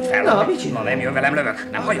 kezeket fel. Na, mit csinál? Na, nem jön velem, lövök.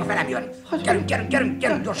 Nem hallja, velem jön.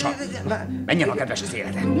 Gyerünk, gyorsan. Menjen a kedves az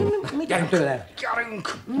élete. Gyerünk tőle.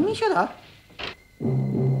 Gyerünk. Micsoda?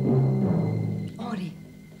 Ari.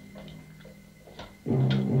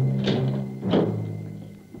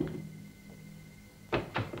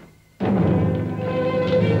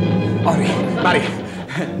 Mari,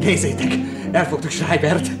 nézzétek, elfogtuk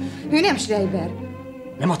Schreibert. Ő nem Schreiber.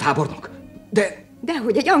 Nem a tábornok, de...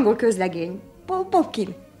 Dehogy, egy angol közlegény.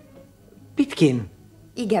 Pitkin. Pitkin?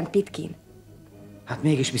 Igen, Pitkin. Hát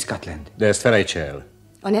mégis Miss Scotland. De ezt felejts el.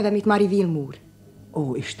 A nevem itt Mary Wilmore.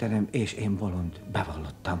 Ó, Istenem, és én bolond,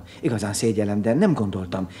 bevallottam. Igazán szégyellem, de nem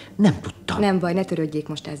gondoltam, nem tudtam. Nem baj, ne törődjék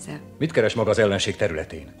most ezzel. Mit keres maga az ellenség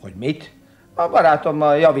területén? Hogy mit? A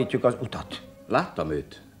barátommal javítjuk az utat. Láttam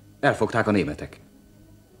őt. Elfogták a németek.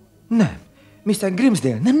 Nem. Mr.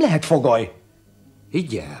 Grimsdale nem lehet fogoly.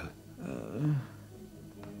 Higgy el.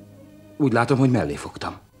 Úgy látom, hogy mellé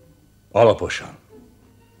fogtam. Alaposan.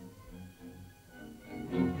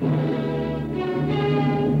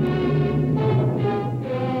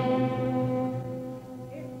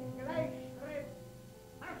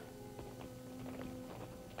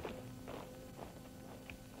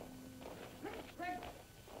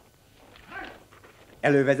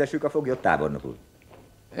 Elővezessük a foglyot, tábornok úr.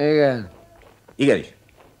 Igen. Igenis.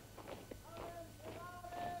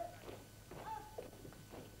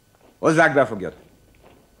 Hozzák be a foglyot.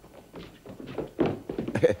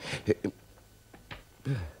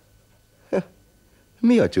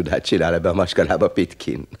 Mi a csodát csinál ebbe a maskarába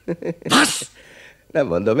Pitkin? Vasz! Nem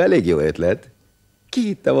mondom, elég jó ötlet. Ki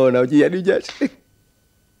hitte volna, hogy ilyen ügyes?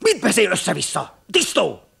 Mit beszél össze-vissza?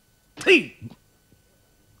 Tisztó! Hi!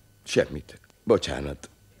 Semmit. Bocsánat,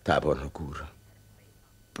 tábornok úr.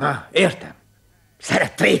 Értem.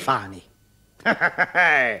 Szeret tréfálni.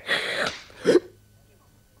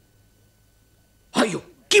 Halljuk,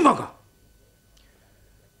 ki maga?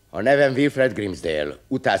 A nevem Wilfred Grimsdale,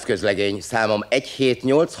 utázközlegény, számom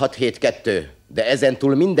 178672, de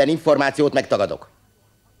ezentúl minden információt megtagadok.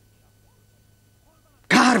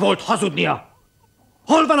 Kár volt hazudnia.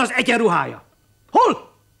 Hol van az egyenruhája? Hol?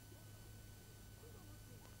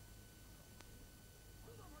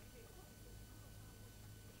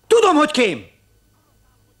 Tudom, hogy kém.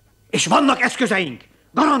 És vannak eszközeink.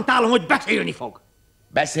 Garantálom, hogy beszélni fog.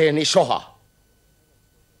 Beszélni soha.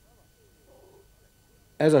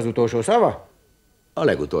 Ez az utolsó szava? A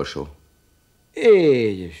legutolsó.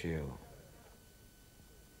 Így is jó.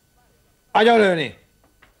 Agyalőni!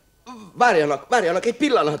 Várjanak, egy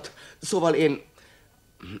pillanat. Szóval én...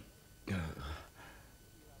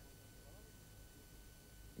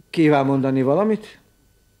 Kíván mondani valamit?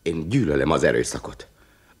 Én gyűlölöm az erőszakot.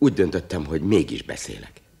 Úgy döntöttem, hogy mégis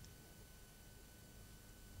beszélek.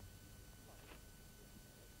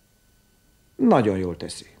 Nagyon jól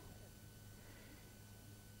teszi.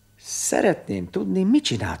 Szeretném tudni, mit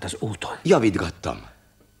csinált az úton. Javítgattam.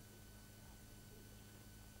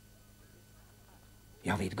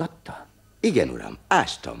 Javítgatta? Igen, uram,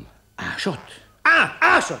 ástam. Ásott?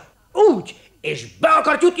 Ásott! Úgy! És be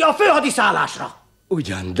akart jutni a főhadiszállásra!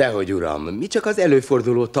 Ugyan, dehogy uram, mi csak az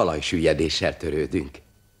előforduló talajsüllyedéssel törődünk.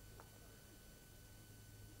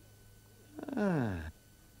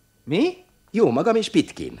 Mi? Jó magam és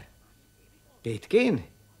Pitkin. Pitkin?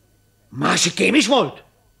 Másik kém is volt?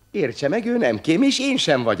 Értse meg, ő nem kém, és én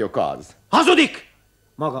sem vagyok az. Hazudik!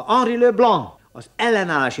 Maga Henri Leblanc, az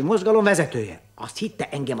ellenállási mozgalom vezetője. Azt hitte,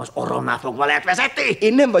 engem az orromnál fogva lehet vezetni?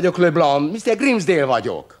 Én nem vagyok Leblanc, Mr. Grimsdale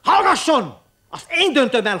vagyok. Hallgasson! Azt én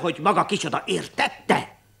döntöm el, hogy maga kicsoda,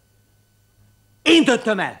 értette? Én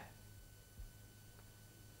döntöm el!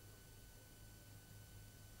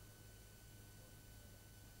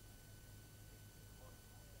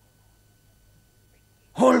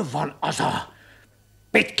 Hol van az a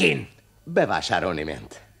Pitkin? Bevásárolni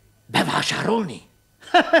ment. Bevásárolni?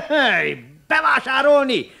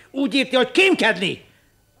 Bevásárolni? Úgy írti, hogy kémkedni.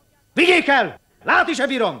 Vigyék el! Látni se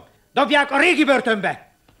bírom! Dobják a régi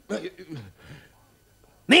börtönbe!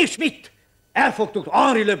 Nézd mit! Elfogtuk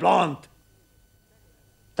Henri Leblanc-t!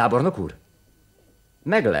 Tábornok úr?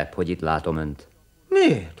 Meglep, hogy itt látom önt.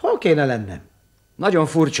 Miért? Hol kéne lennem? Nagyon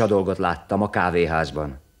furcsa dolgot láttam a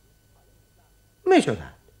kávéházban.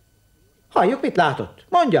 Micsodát? Halljuk, mit látott.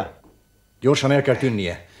 Mondja! Gyorsan el kell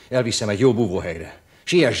tűnnie. Elviszem egy jó búvóhelyre.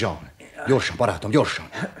 Siess, Jean! Gyorsan, barátom, gyorsan!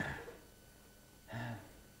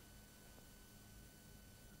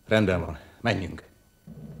 Rendben van, menjünk.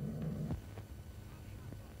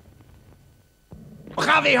 A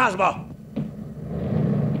kávéházba!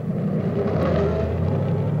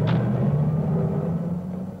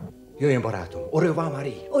 Jöjjön, barátom. Au revoir,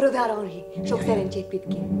 Marie. Au revoir, Henri. Sok szerencsét,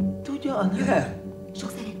 Pitkin. Tudja, Anna? Sok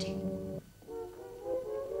szerencsét.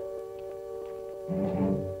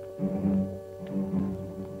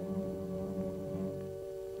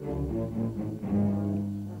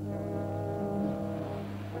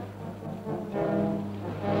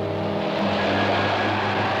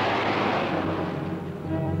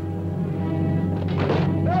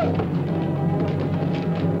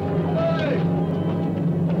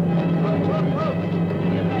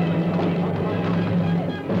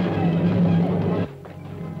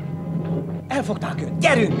 Elfogták őt!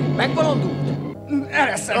 Gyerünk! Megbolondult!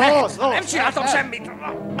 Eressze meg! Nem csináltam semmit!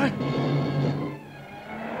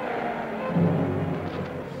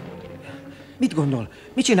 Mit gondol?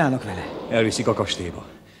 Mit csinálnak vele? Elviszik a kastélyba.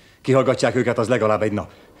 Kihallgatják őket az legalább egy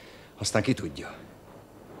nap. Aztán ki tudja.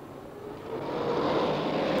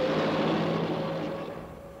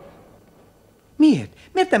 Miért?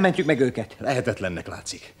 Miért nem mentjük meg őket? Lehetetlennek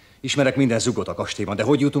látszik. Ismerek minden zugot a kastélyban, de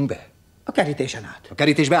hogy jutunk be? A kerítésen át. A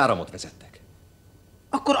kerítésbe áramot vezettek.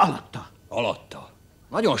 Akkor alatta. Alatta?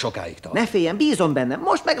 Nagyon sokáig tart. Ne féljen, bízom benne.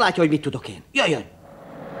 Most meglátja, hogy mit tudok én. Jöjjön!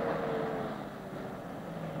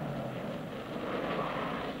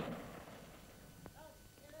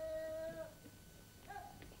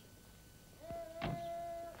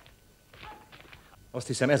 Azt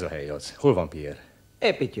hiszem, ez a hely az. Hol van Pierre?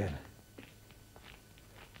 Épp itt jön.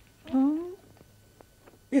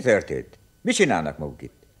 Mi történt? Mit csinálnak maguk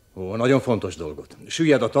itt? Ó, nagyon fontos dolgot.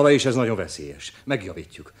 Süllyed a talaj, és ez nagyon veszélyes.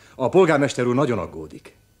 Megjavítjuk. A polgármester úr nagyon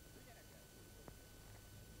aggódik.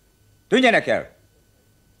 Tűnjenek el!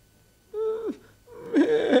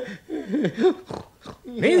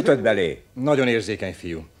 Mi ütött belé? Nagyon érzékeny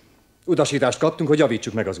fiú. Utasítást kaptunk, hogy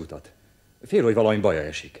javítsuk meg az utat. Fél, hogy valami baja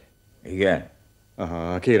esik. Igen?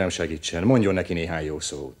 Aha, kérem segítsen. Mondjon neki néhány jó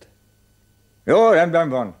szót. Jó, rendben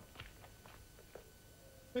van.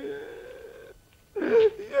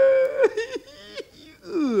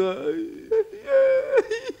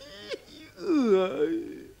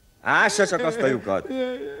 Ássa csak azt a lyukat.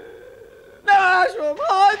 Ne ásom,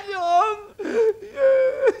 hagyjon!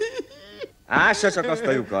 Ássa csak azt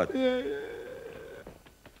a lyukat.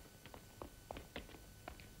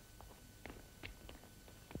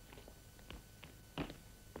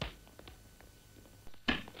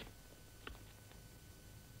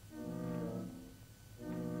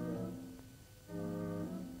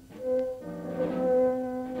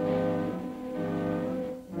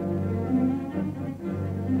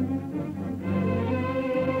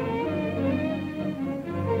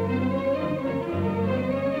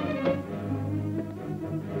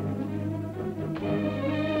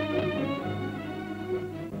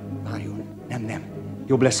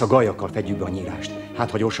 Jobb lesz, a gajakkal fedjük be a nyílást.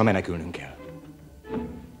 Hát, ha gyorsan menekülnünk kell.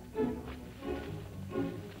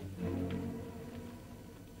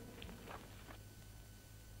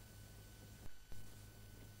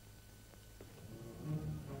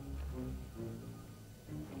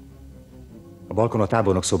 A balkon a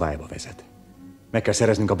tábornok szobájába vezet. Meg kell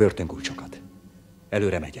szereznünk a börtönkulcsokat.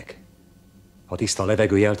 Előre megyek. Ha tiszta a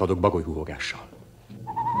levegő, jelt adok bagolyhúhogással.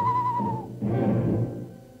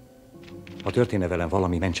 Ha történne velem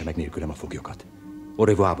valami, mentse meg nélkülem a foglyokat. Au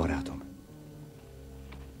revoir, barátom.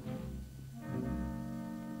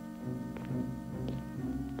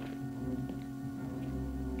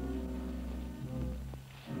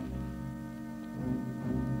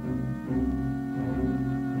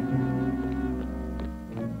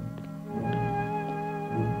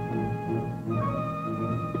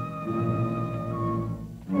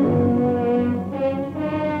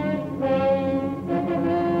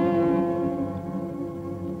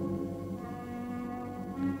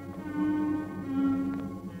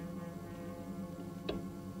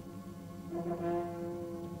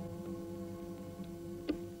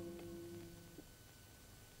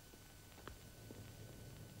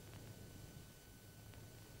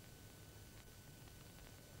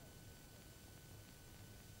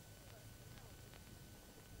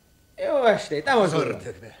 Jó estét, nem az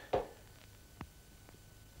ördögbe.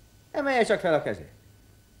 Emelje csak fel a kezét.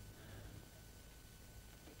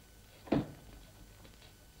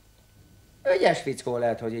 Ügyes fickó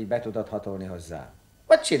lehet, hogy így be tudod hatolni hozzá.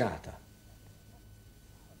 Hogy csinálta?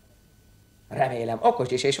 Remélem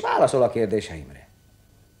okos is, és válaszol a kérdéseimre.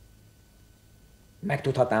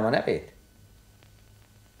 Megtudhatnám a nevét?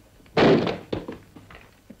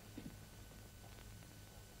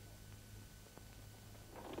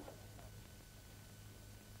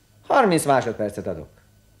 Harminc másodpercet adok.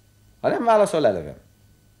 Ha nem válaszol, lelövöm.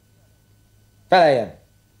 Feleljen!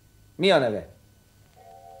 Mi a neve?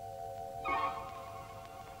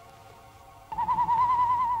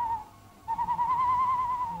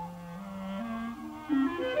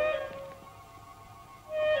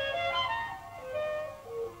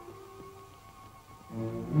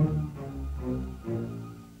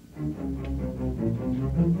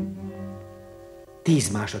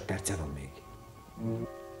 Tíz másodperce van még.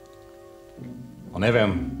 A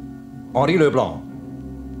nevem Henri Leblanc.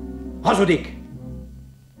 Hazudik!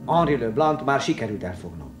 Henri Leblanc már sikerült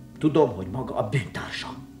elfognom. Tudom, hogy maga a bűntársa.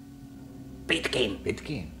 Pitkin.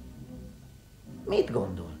 Pitkin? Mit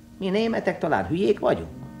gondol? Mi németek talán hülyék vagyunk?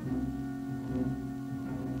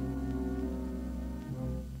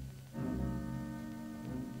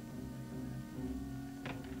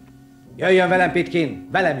 Jöjjön velem, Pitkin!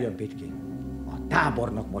 Velem jön, Pitkin! A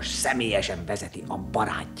tábornok most személyesen vezeti a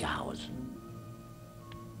barátjához.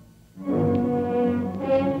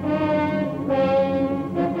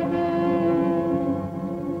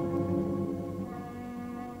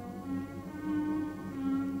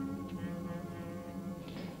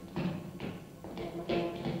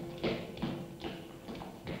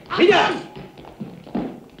 Vigyázz!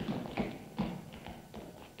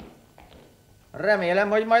 Remélem,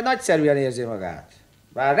 hogy majd nagyszerűen érzi magát.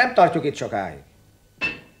 Bár nem tartjuk itt sokáig.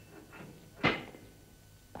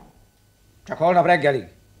 Csak holnap reggelig.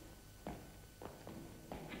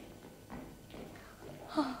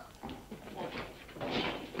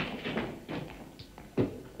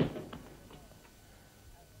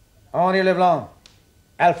 Henri Leblanc,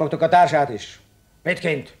 elfogtuk a társát is.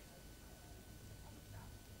 Pitkint.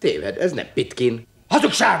 Téved, ez nem Pitkin.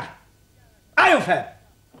 Hazugság! Álljon fel!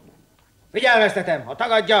 Figyelmeztetem, ha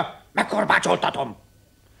tagadja, megkorbácsoltatom.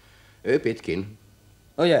 Ő Pitkin.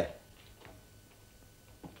 Ugye?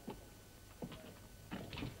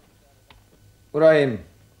 Uraim,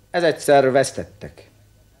 ez egyszer vesztettek.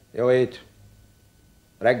 Jó ét.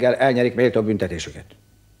 Reggel elnyerik méltó büntetésüket.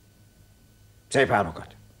 Szép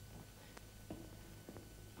álmokat!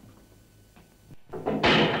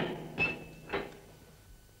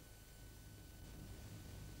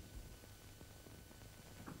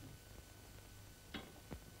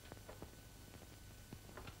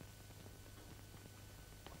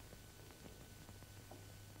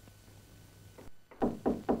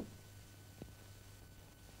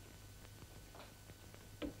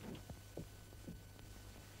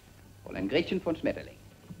 Ein Gretchen von Schmetterling.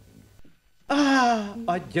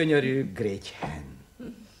 A gyönyörű Gretchen.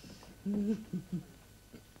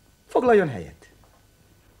 Foglaljon helyet.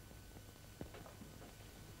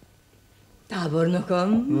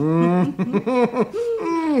 Tábornokom.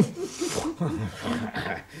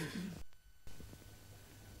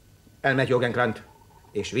 Elmegy Jogenkrant,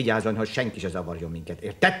 és vigyázzon, hogy senki se zavarjon minket.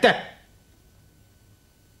 Értette?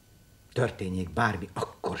 Történjék bármi,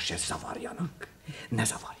 akkor se zavarjanak. Ne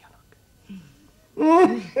zavarjanak.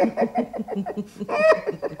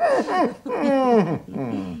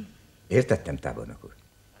 Értettem, tábornok úr.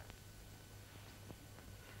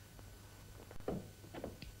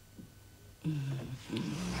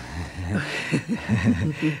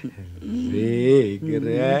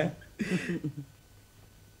 Végre.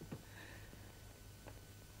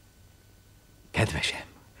 Kedvesem,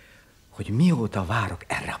 hogy mióta várok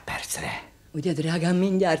erre a percre. Ugye, drágám,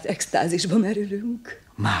 mindjárt extázisba merülünk.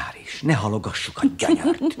 Már is, ne halogassuk a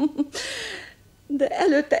gyönyört. De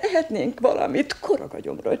előtte ehetnénk valamit, korog a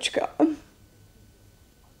gyomrocskám.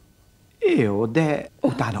 Jó, de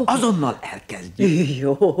utána azonnal elkezdjük.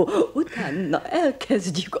 Jó, utána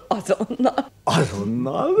elkezdjük azonnal.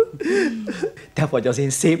 Azonnal? Te vagy az én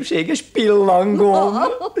szépséges pillangóm.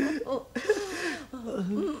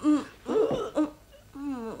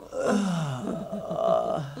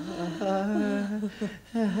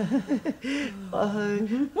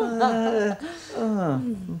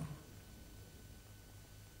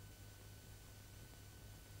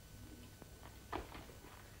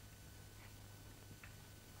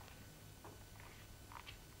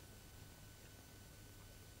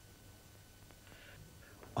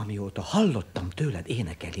 Amióta hallottam tőled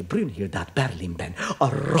énekelni Brünnhildát Berlinben, a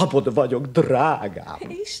rabod vagyok, drágám.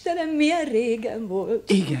 Istenem, milyen régen volt.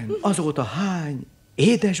 Igen, azóta hány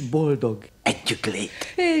édes, boldog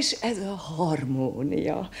együttlét. És ez a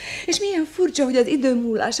harmónia. És milyen furcsa, hogy az idő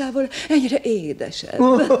múlásával egyre édesebb.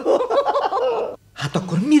 Hát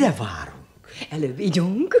akkor mire várunk? Előbb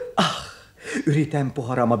igyunk. Ürítem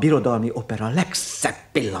poharam a birodalmi opera legszebb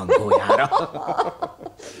pillangójára.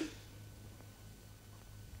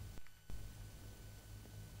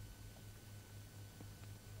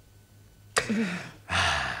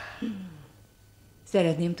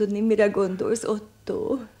 Szeretném tudni, mire gondolsz,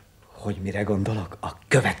 Otto. Hogy mire gondolok? A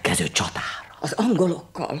következő csatára. Az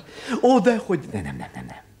angolokkal. Ó, dehogy... Nem.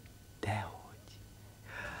 Dehogy.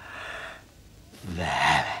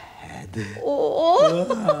 Veled. Ó,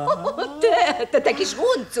 te kis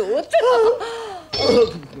huncut.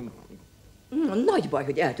 Nagy baj,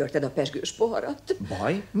 hogy eltörted a pezsgős poharat.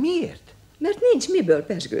 Baj? Miért? Mert nincs miből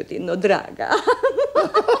pezsgőt innod, drágám.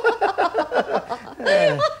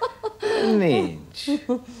 Nincs.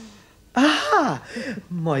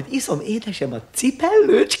 Majd iszom, édesem, a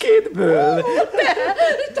cipellőcskétből.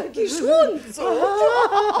 Te kis huncut.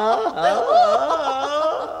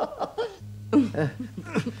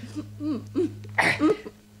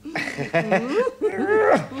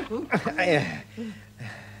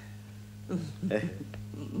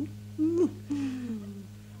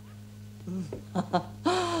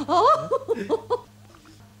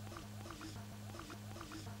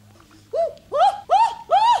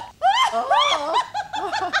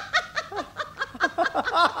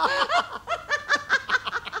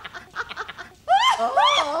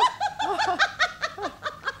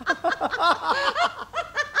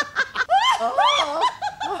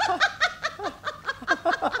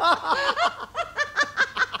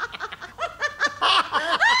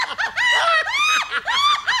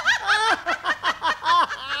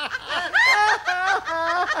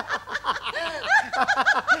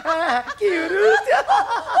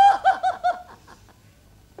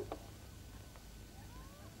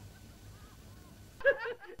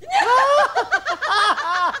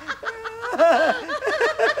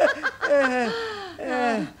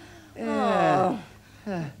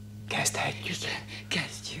 Kezdhetjük.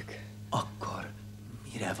 Kezdjük. Akkor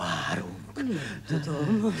mire várunk? Nem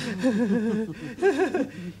tudom.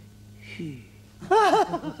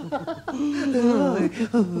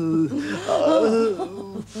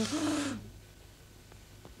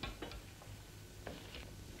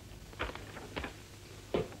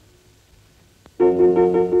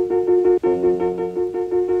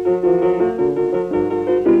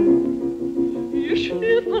 Ich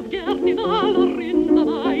schnuppert gern in aller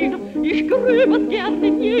Rindereien, ich grübert gern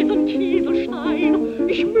in jedem Kieselstein,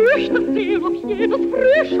 ich möchte sehen, ob jedes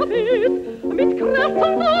frische Beet mit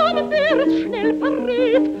krassen Namen, der es schnell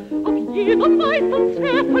verrät, auf jedem weißen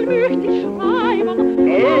Zettel möchte ich schreiben.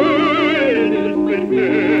 Ein ist mein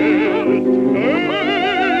Herz,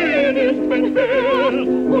 ein ist mein Herz,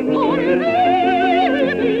 und ohne Liebe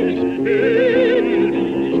ich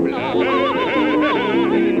ewig bleiben.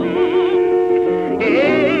 Ein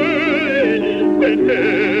ist mein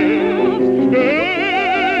Herz,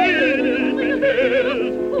 ein ist mein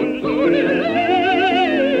Herz, und ohne Liebe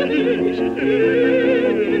ich ewig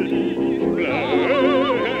bleiben.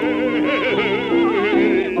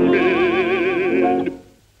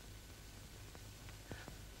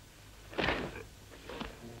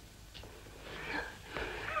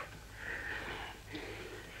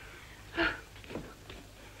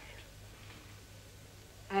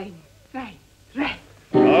 Ein, zwei, drei.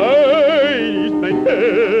 Ein ist mein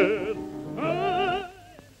Herz, ein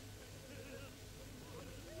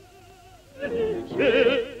ist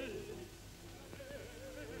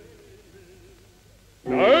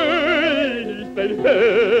mein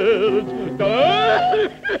Herz,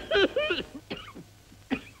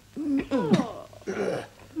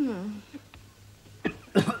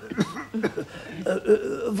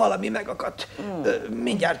 Valami megakadt.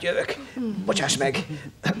 Mindjárt jövök. Bocsáss meg.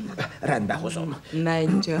 Rendbe hozom.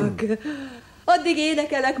 Menj csak. Addig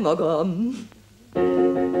énekelek magam.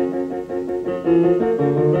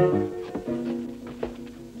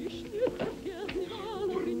 ich schnuppert gern in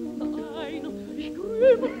aller Rindereien, ich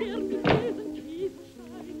grübert gern in jedem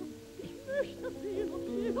Kieselstein, ich möchte sehen, ob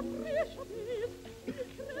jeder frische Beet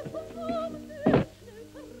mit krassen Namen, der es schnell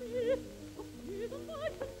verrät, auf jedem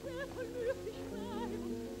weißen Zettel möchte ich schreiben.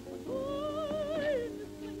 Und ein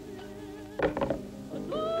ist mein Herz,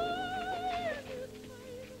 und ein ist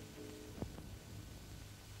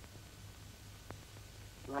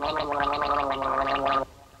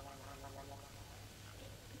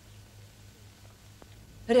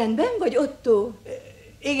Rendben vagy, Otto?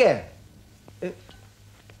 Igen.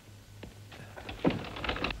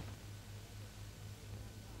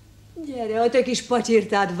 Gyere, a te kis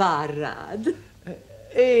pacsirtád vár rád.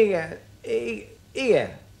 Igen.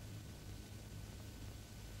 Igen.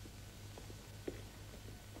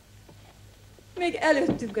 Még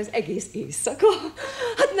előttünk az egész éjszaka.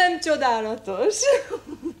 Hát nem csodálatos?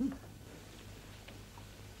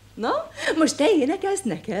 Na, most te énekelsz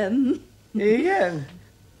nekem. Igen?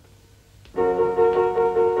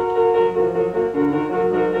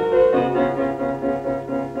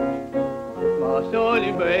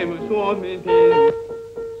 Marshal bij me zo met hem.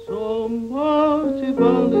 Zomaar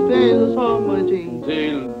van de vele zomertien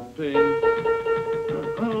zilpin.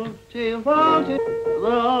 Til van het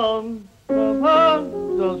ram,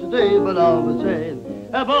 zoals het even over zijn.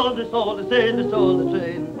 En van de zon,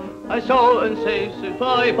 I saw and saved the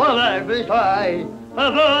fly, but I was high.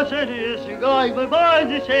 A verse is a guy by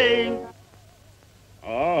the same.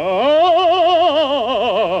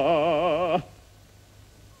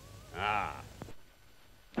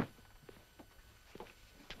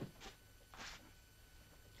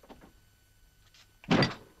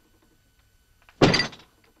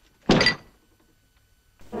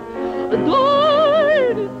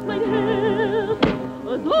 Dein ist mein Herz,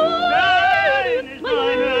 dein ist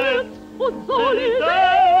mein Herz, und soll ich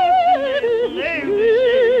ewig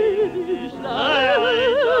bleiben.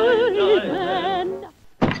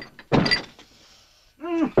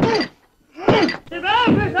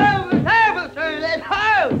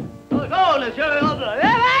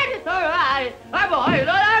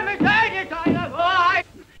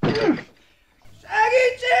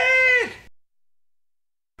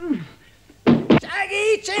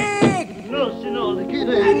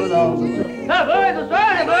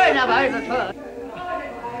 der Weise tör.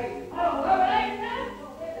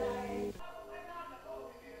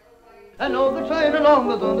 And all the train along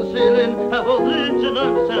was on the ceiling, I was reaching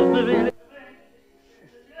on the self-revealing.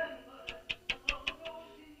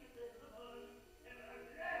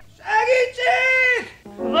 Segítség!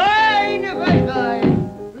 Reine Weisheit,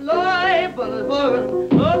 Leibele Borgen,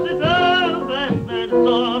 was ist das, wenn der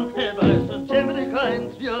Sohn, weiß das ziemlich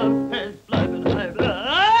keins, ja, es bleiben Leibele.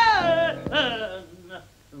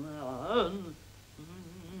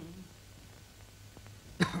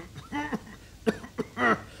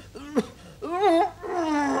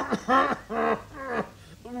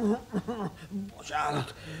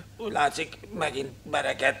 Bocsánat, úgy látszik, megint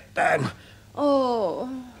berekedtem. Ó.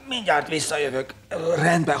 Mindjárt visszajövök.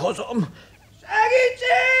 Rendbe hozom.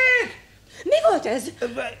 Segítség! Mi volt ez?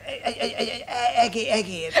 Egér.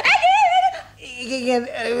 Egér? Igen,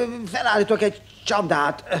 felállítok egy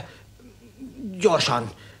csapdát. Gyorsan.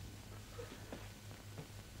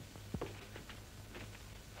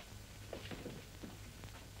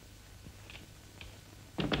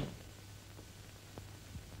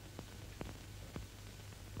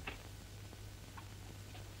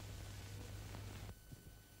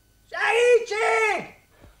 Segítség!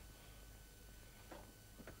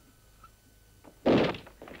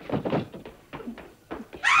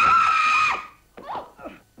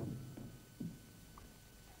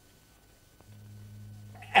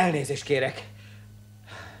 Elnézést kérek.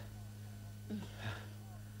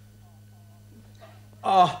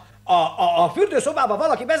 A fürdőszobában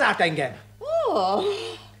valaki bezárt engem. Ó,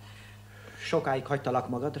 Sokáig hagytalak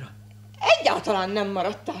magadra? egyáltalán nem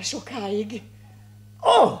maradtál sokáig.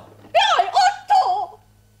 Ó! Jaj, Otto!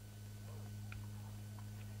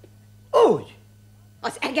 Úgy.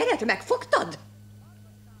 Az egeret megfogtad?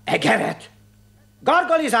 Egeret?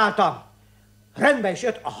 Gargalizáltam. Rendbe is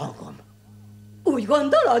jött a hangom. Úgy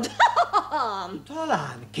gondolod?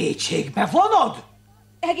 Talán kétségbe vonod?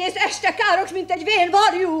 Egész este károk, mint egy vén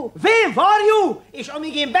varjú. Vén varjú? És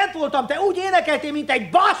amíg én bent voltam, te úgy énekeltél, mint egy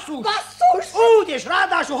basszus. Basszus? Úgy, és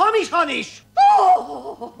ráadásul hamis.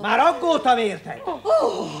 Oh. Már aggódtam érted.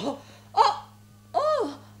 Oh.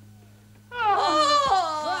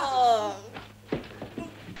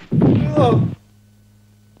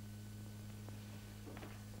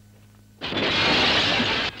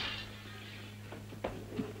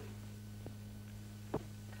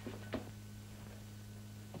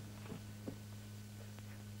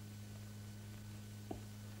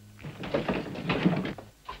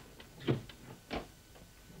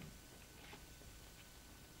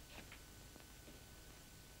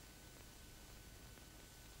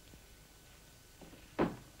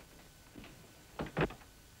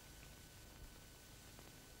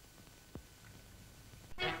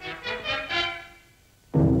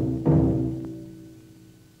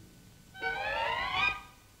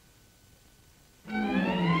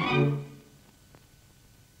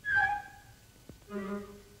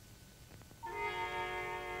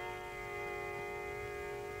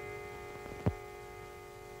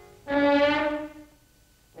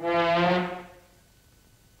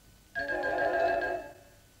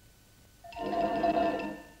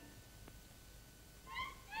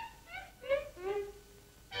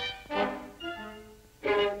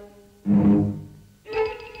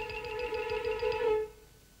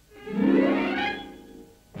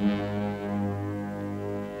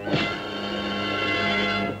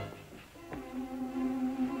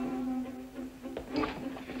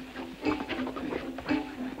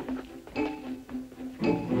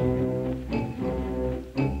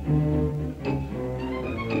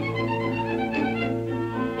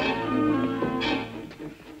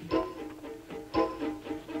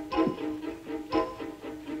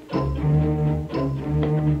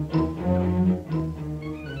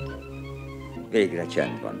 Végre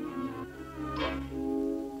csend van.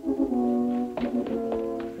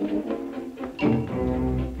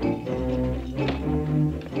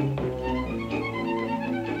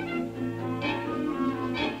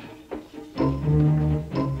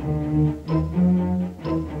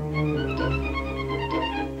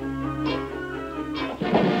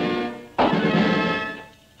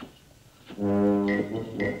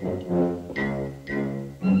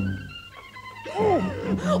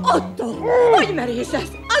 Otto, hogy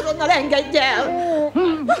merészesz? Azonnal engedj el!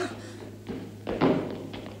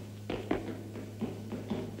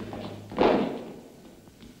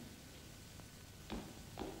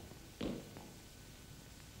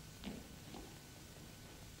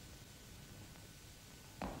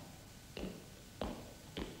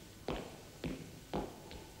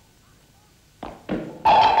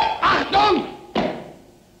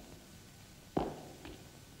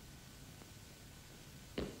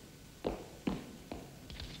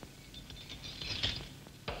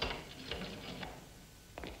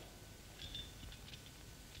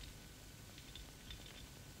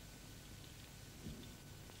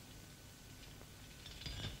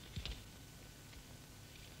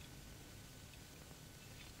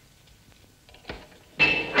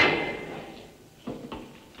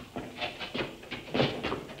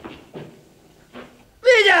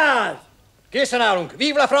 Készen állunk.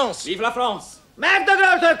 Vive la France! Vive la France!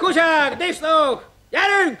 Megdögöltök, kuzsák, disznók!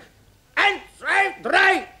 Gyerünk! Ein, zwei,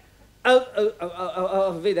 drei!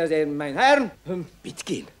 Wiedersehen, mein Herr.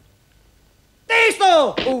 Pitkin.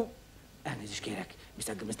 Disznó! Elnézést kérek,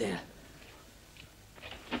 Mr. Grimsdale.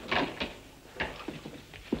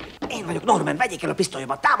 Én vagyok Norman, vegyék el a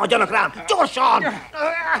pisztolyomat, támadjanak rám! Gyorsan!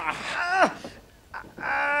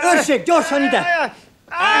 Őrség, gyorsan ide!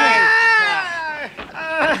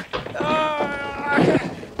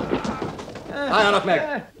 Álljanak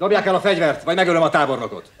meg! Dobják el a fegyvert, vagy megölöm a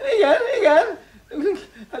tábornokot. Igen.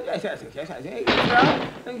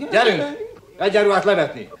 Gyerünk! Egyenruhát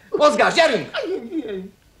levetni. Mozgás, gyerünk!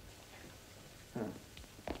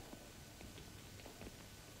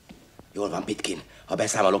 Jól van, Pitkin. Ha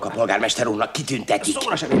beszámolok a polgármester úrnak, kitüntetik.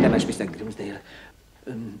 Szóra sem érdemes, Mr. Grimsdale.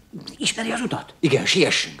 Ismeri az utat? Igen,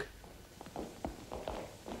 siessünk.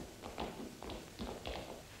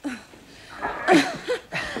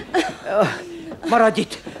 Maradj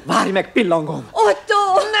itt! Várj meg, pillangom! Otto!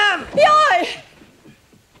 Nem! Jaj!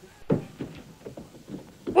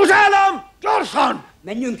 Uzsálom! Gyorsan!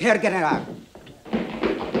 Menjünk, Herr Generál!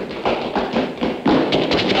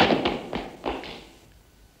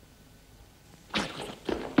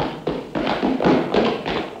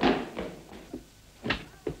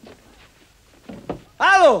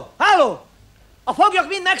 Halló! A foglyok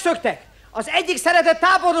mind megszöktek! Az egyik szeretett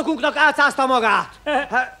tábornokunknak átszázta magát!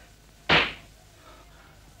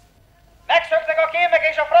 Megszöktek a kémek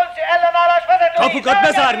és a francia ellenállás vezetői! Kapukat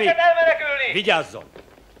bezárni! Elmenekülni! Vigyázzon!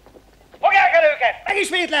 Fogják el őket!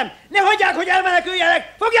 Megismétlem! Ne hagyják, hogy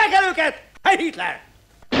elmeneküljenek! Fogják el őket! Heil Hitler!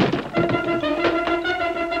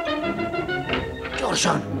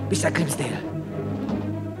 Gyorsan, Mr. Grimsdale!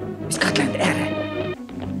 Scotland, erre!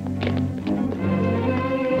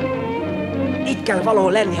 Itt kell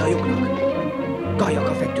valahol lenni a lyuknak. Gajak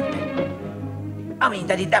a fektükben.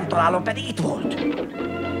 Amint Eddit nem találom, pedig itt volt.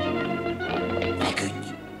 Feküdj!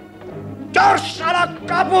 Gyorsan a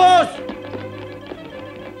kapuhoz!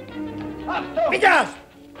 Vigyázz!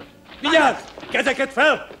 Vigyázz! Kezeket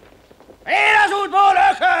fel! Én az útból,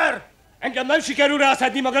 ökör! Engem nem sikerül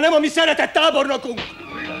rászedni, maga nem a mi szeretett tábornokunk!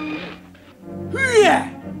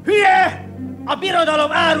 Hülye! A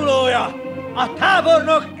birodalom árulója! A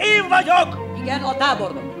tábornok én vagyok! Igen, a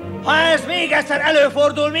tábornok. Ha ez még egyszer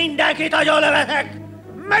előfordul, mindenkit agyonlövetek!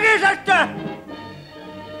 Megértette?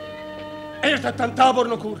 Értettem,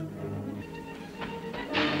 tábornok úr!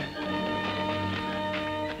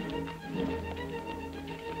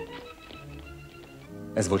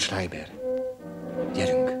 Ez volt Schreiber.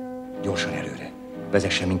 Gyerünk, gyorsan előre.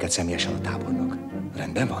 Vezessen minket személyesen a tábornok.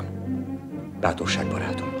 Rendben van? Bátorság,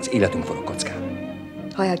 barátom, az életünk forog kockán.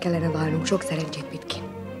 Ha el kellene válnunk, sok szerencsét, Pitkin.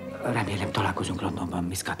 Remélem találkozunk Londonban,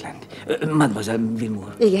 Miss Scotland. Mademoiselle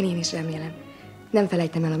Wilmore. Igen, én is remélem. Nem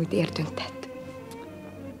felejtem el, amit értünk tett.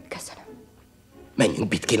 Köszönöm. Menjünk,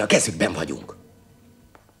 Pitkin, a kezükben vagyunk.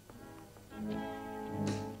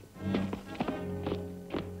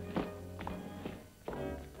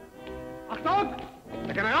 Achtung!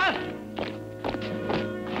 Der General!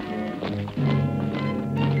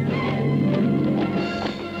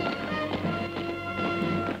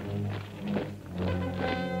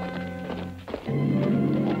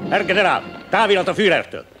 Herr Generál, távirat a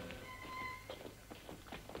Führertől.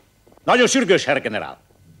 Nagyon sürgős, Herr Generál.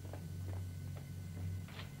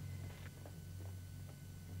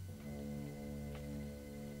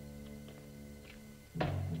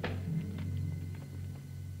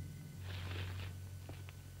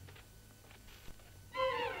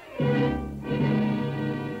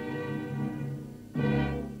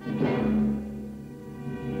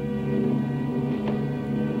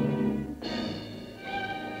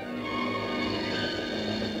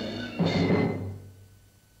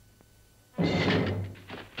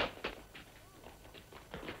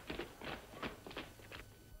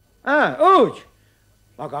 Úgy!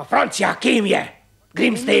 Maga a franciák kémje!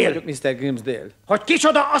 Grimsdale! Vagyok Mr. Grimsdale. Hogy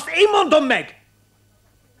kicsoda, azt én mondom meg!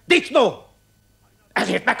 Disznó!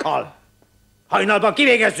 Ezért meghal! Hajnalban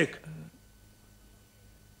kivégezzük!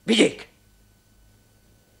 Vigyék!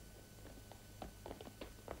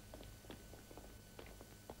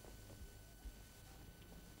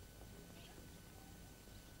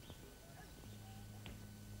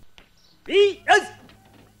 Vigyázz!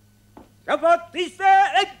 Csapat,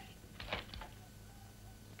 tisztelet!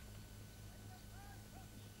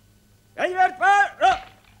 Fegyvert fel!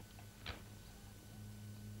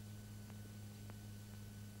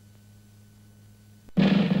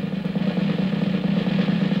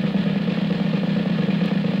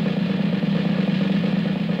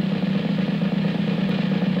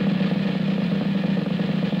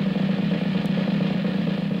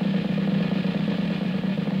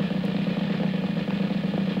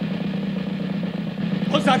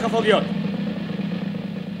 Hozzák a foglyot!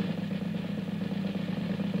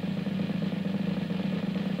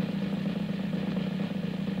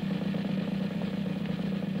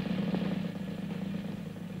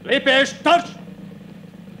 Lépés, tarts!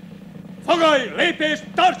 Fogalj, lépés,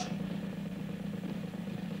 tarts!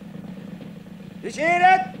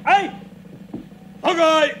 Kíséret, állj!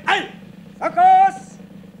 Fogalj, állj! Szakasz!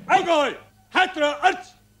 Fogalj! Hátra, arc!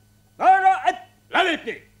 Arra,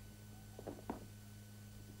 lelépni!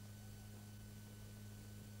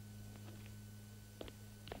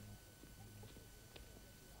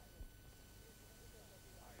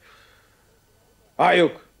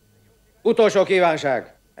 Halljuk! Utolsó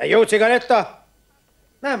kívánság. Egy jó cigaretta?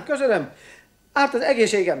 Nem, köszönöm. Árt az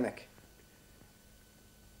egészségemnek.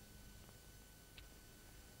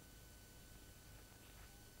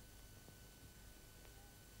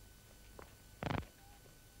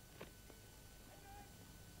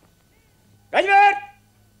 Fegyvert!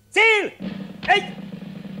 Cél! 1,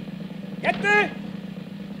 2,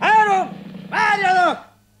 3, várjanak!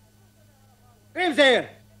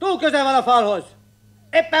 Grimsdale, túl közel van a falhoz.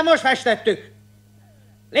 Éppen most festettük.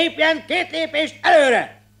 Lépjen 2 lépést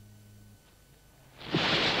előre!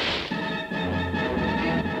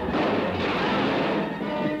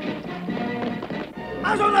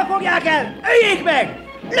 Azonnal fogják el! Öljék meg!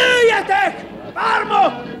 Lőjetek!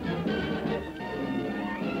 Pármok!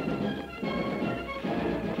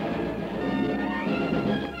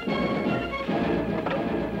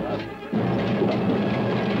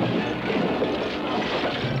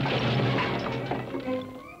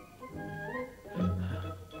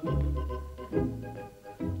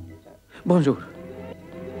 Bonjour.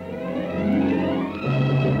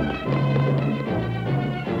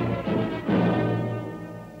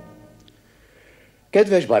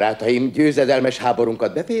 Kedves barátaim, győzedelmes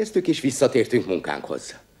háborunkat befejeztük és visszatértünk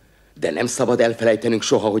munkánkhoz. De nem szabad elfelejtenünk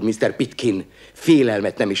soha, hogy Mr. Pitkin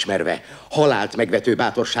félelmet nem ismerve, halált megvető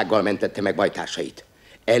bátorsággal mentette meg bajtársait.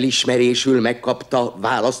 Elismerésül megkapta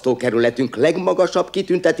választókerületünk legmagasabb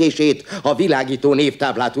kitüntetését, a világító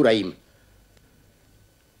névtáblát, uraim.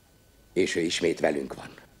 És ő ismét velünk van.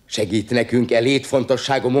 Segít nekünk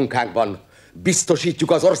létfontosságú munkánkban.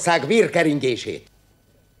 Biztosítjuk az ország vérkeringését.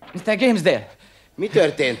 Mr. Grimsdale! Mi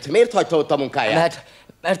történt? Miért hagyta ott a munkáját?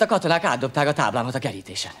 Mert a katonák átdobták a táblámat a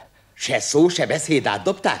kerítésen. Se szó, se beszéd,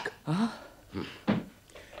 átdobták? Aha.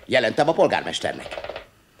 Jelentem a polgármesternek.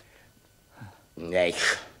 Nej.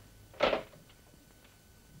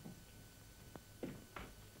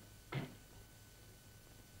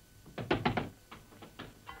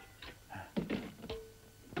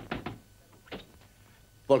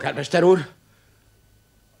 Polgármester úr,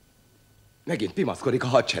 megint pimaszkodik a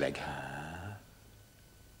hadsereg.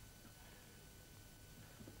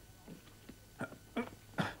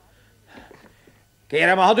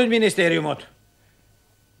 Kérem a hadügyminisztériumot.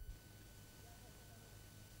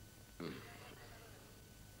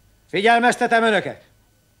 Figyelmeztetem önöket.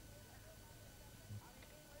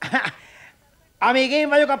 Amíg én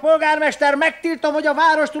vagyok a polgármester, megtiltom, hogy a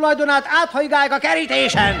város tulajdonát áthajgálják a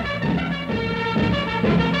kerítésen.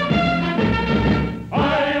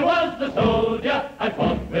 I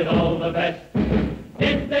fought with all the best.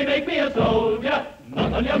 Did they make me a soldier?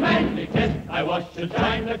 Not on your manly chest. I wash and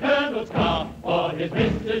shine the colonel's car. For his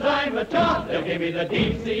missus I'm a char. They'll give me the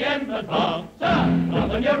DCM and bar. Sir,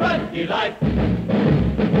 not on your ruddy life.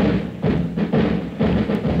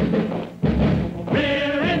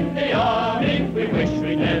 We're in the army. We wish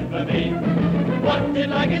we'd never been. What's it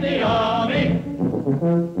like in the army?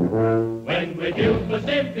 When we're due for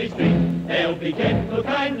Simply Street, they'll be gentle,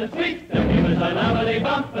 kind and sweet. They'll give us a lovely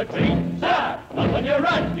bumper treat. Sir, not on your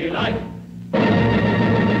run, you like.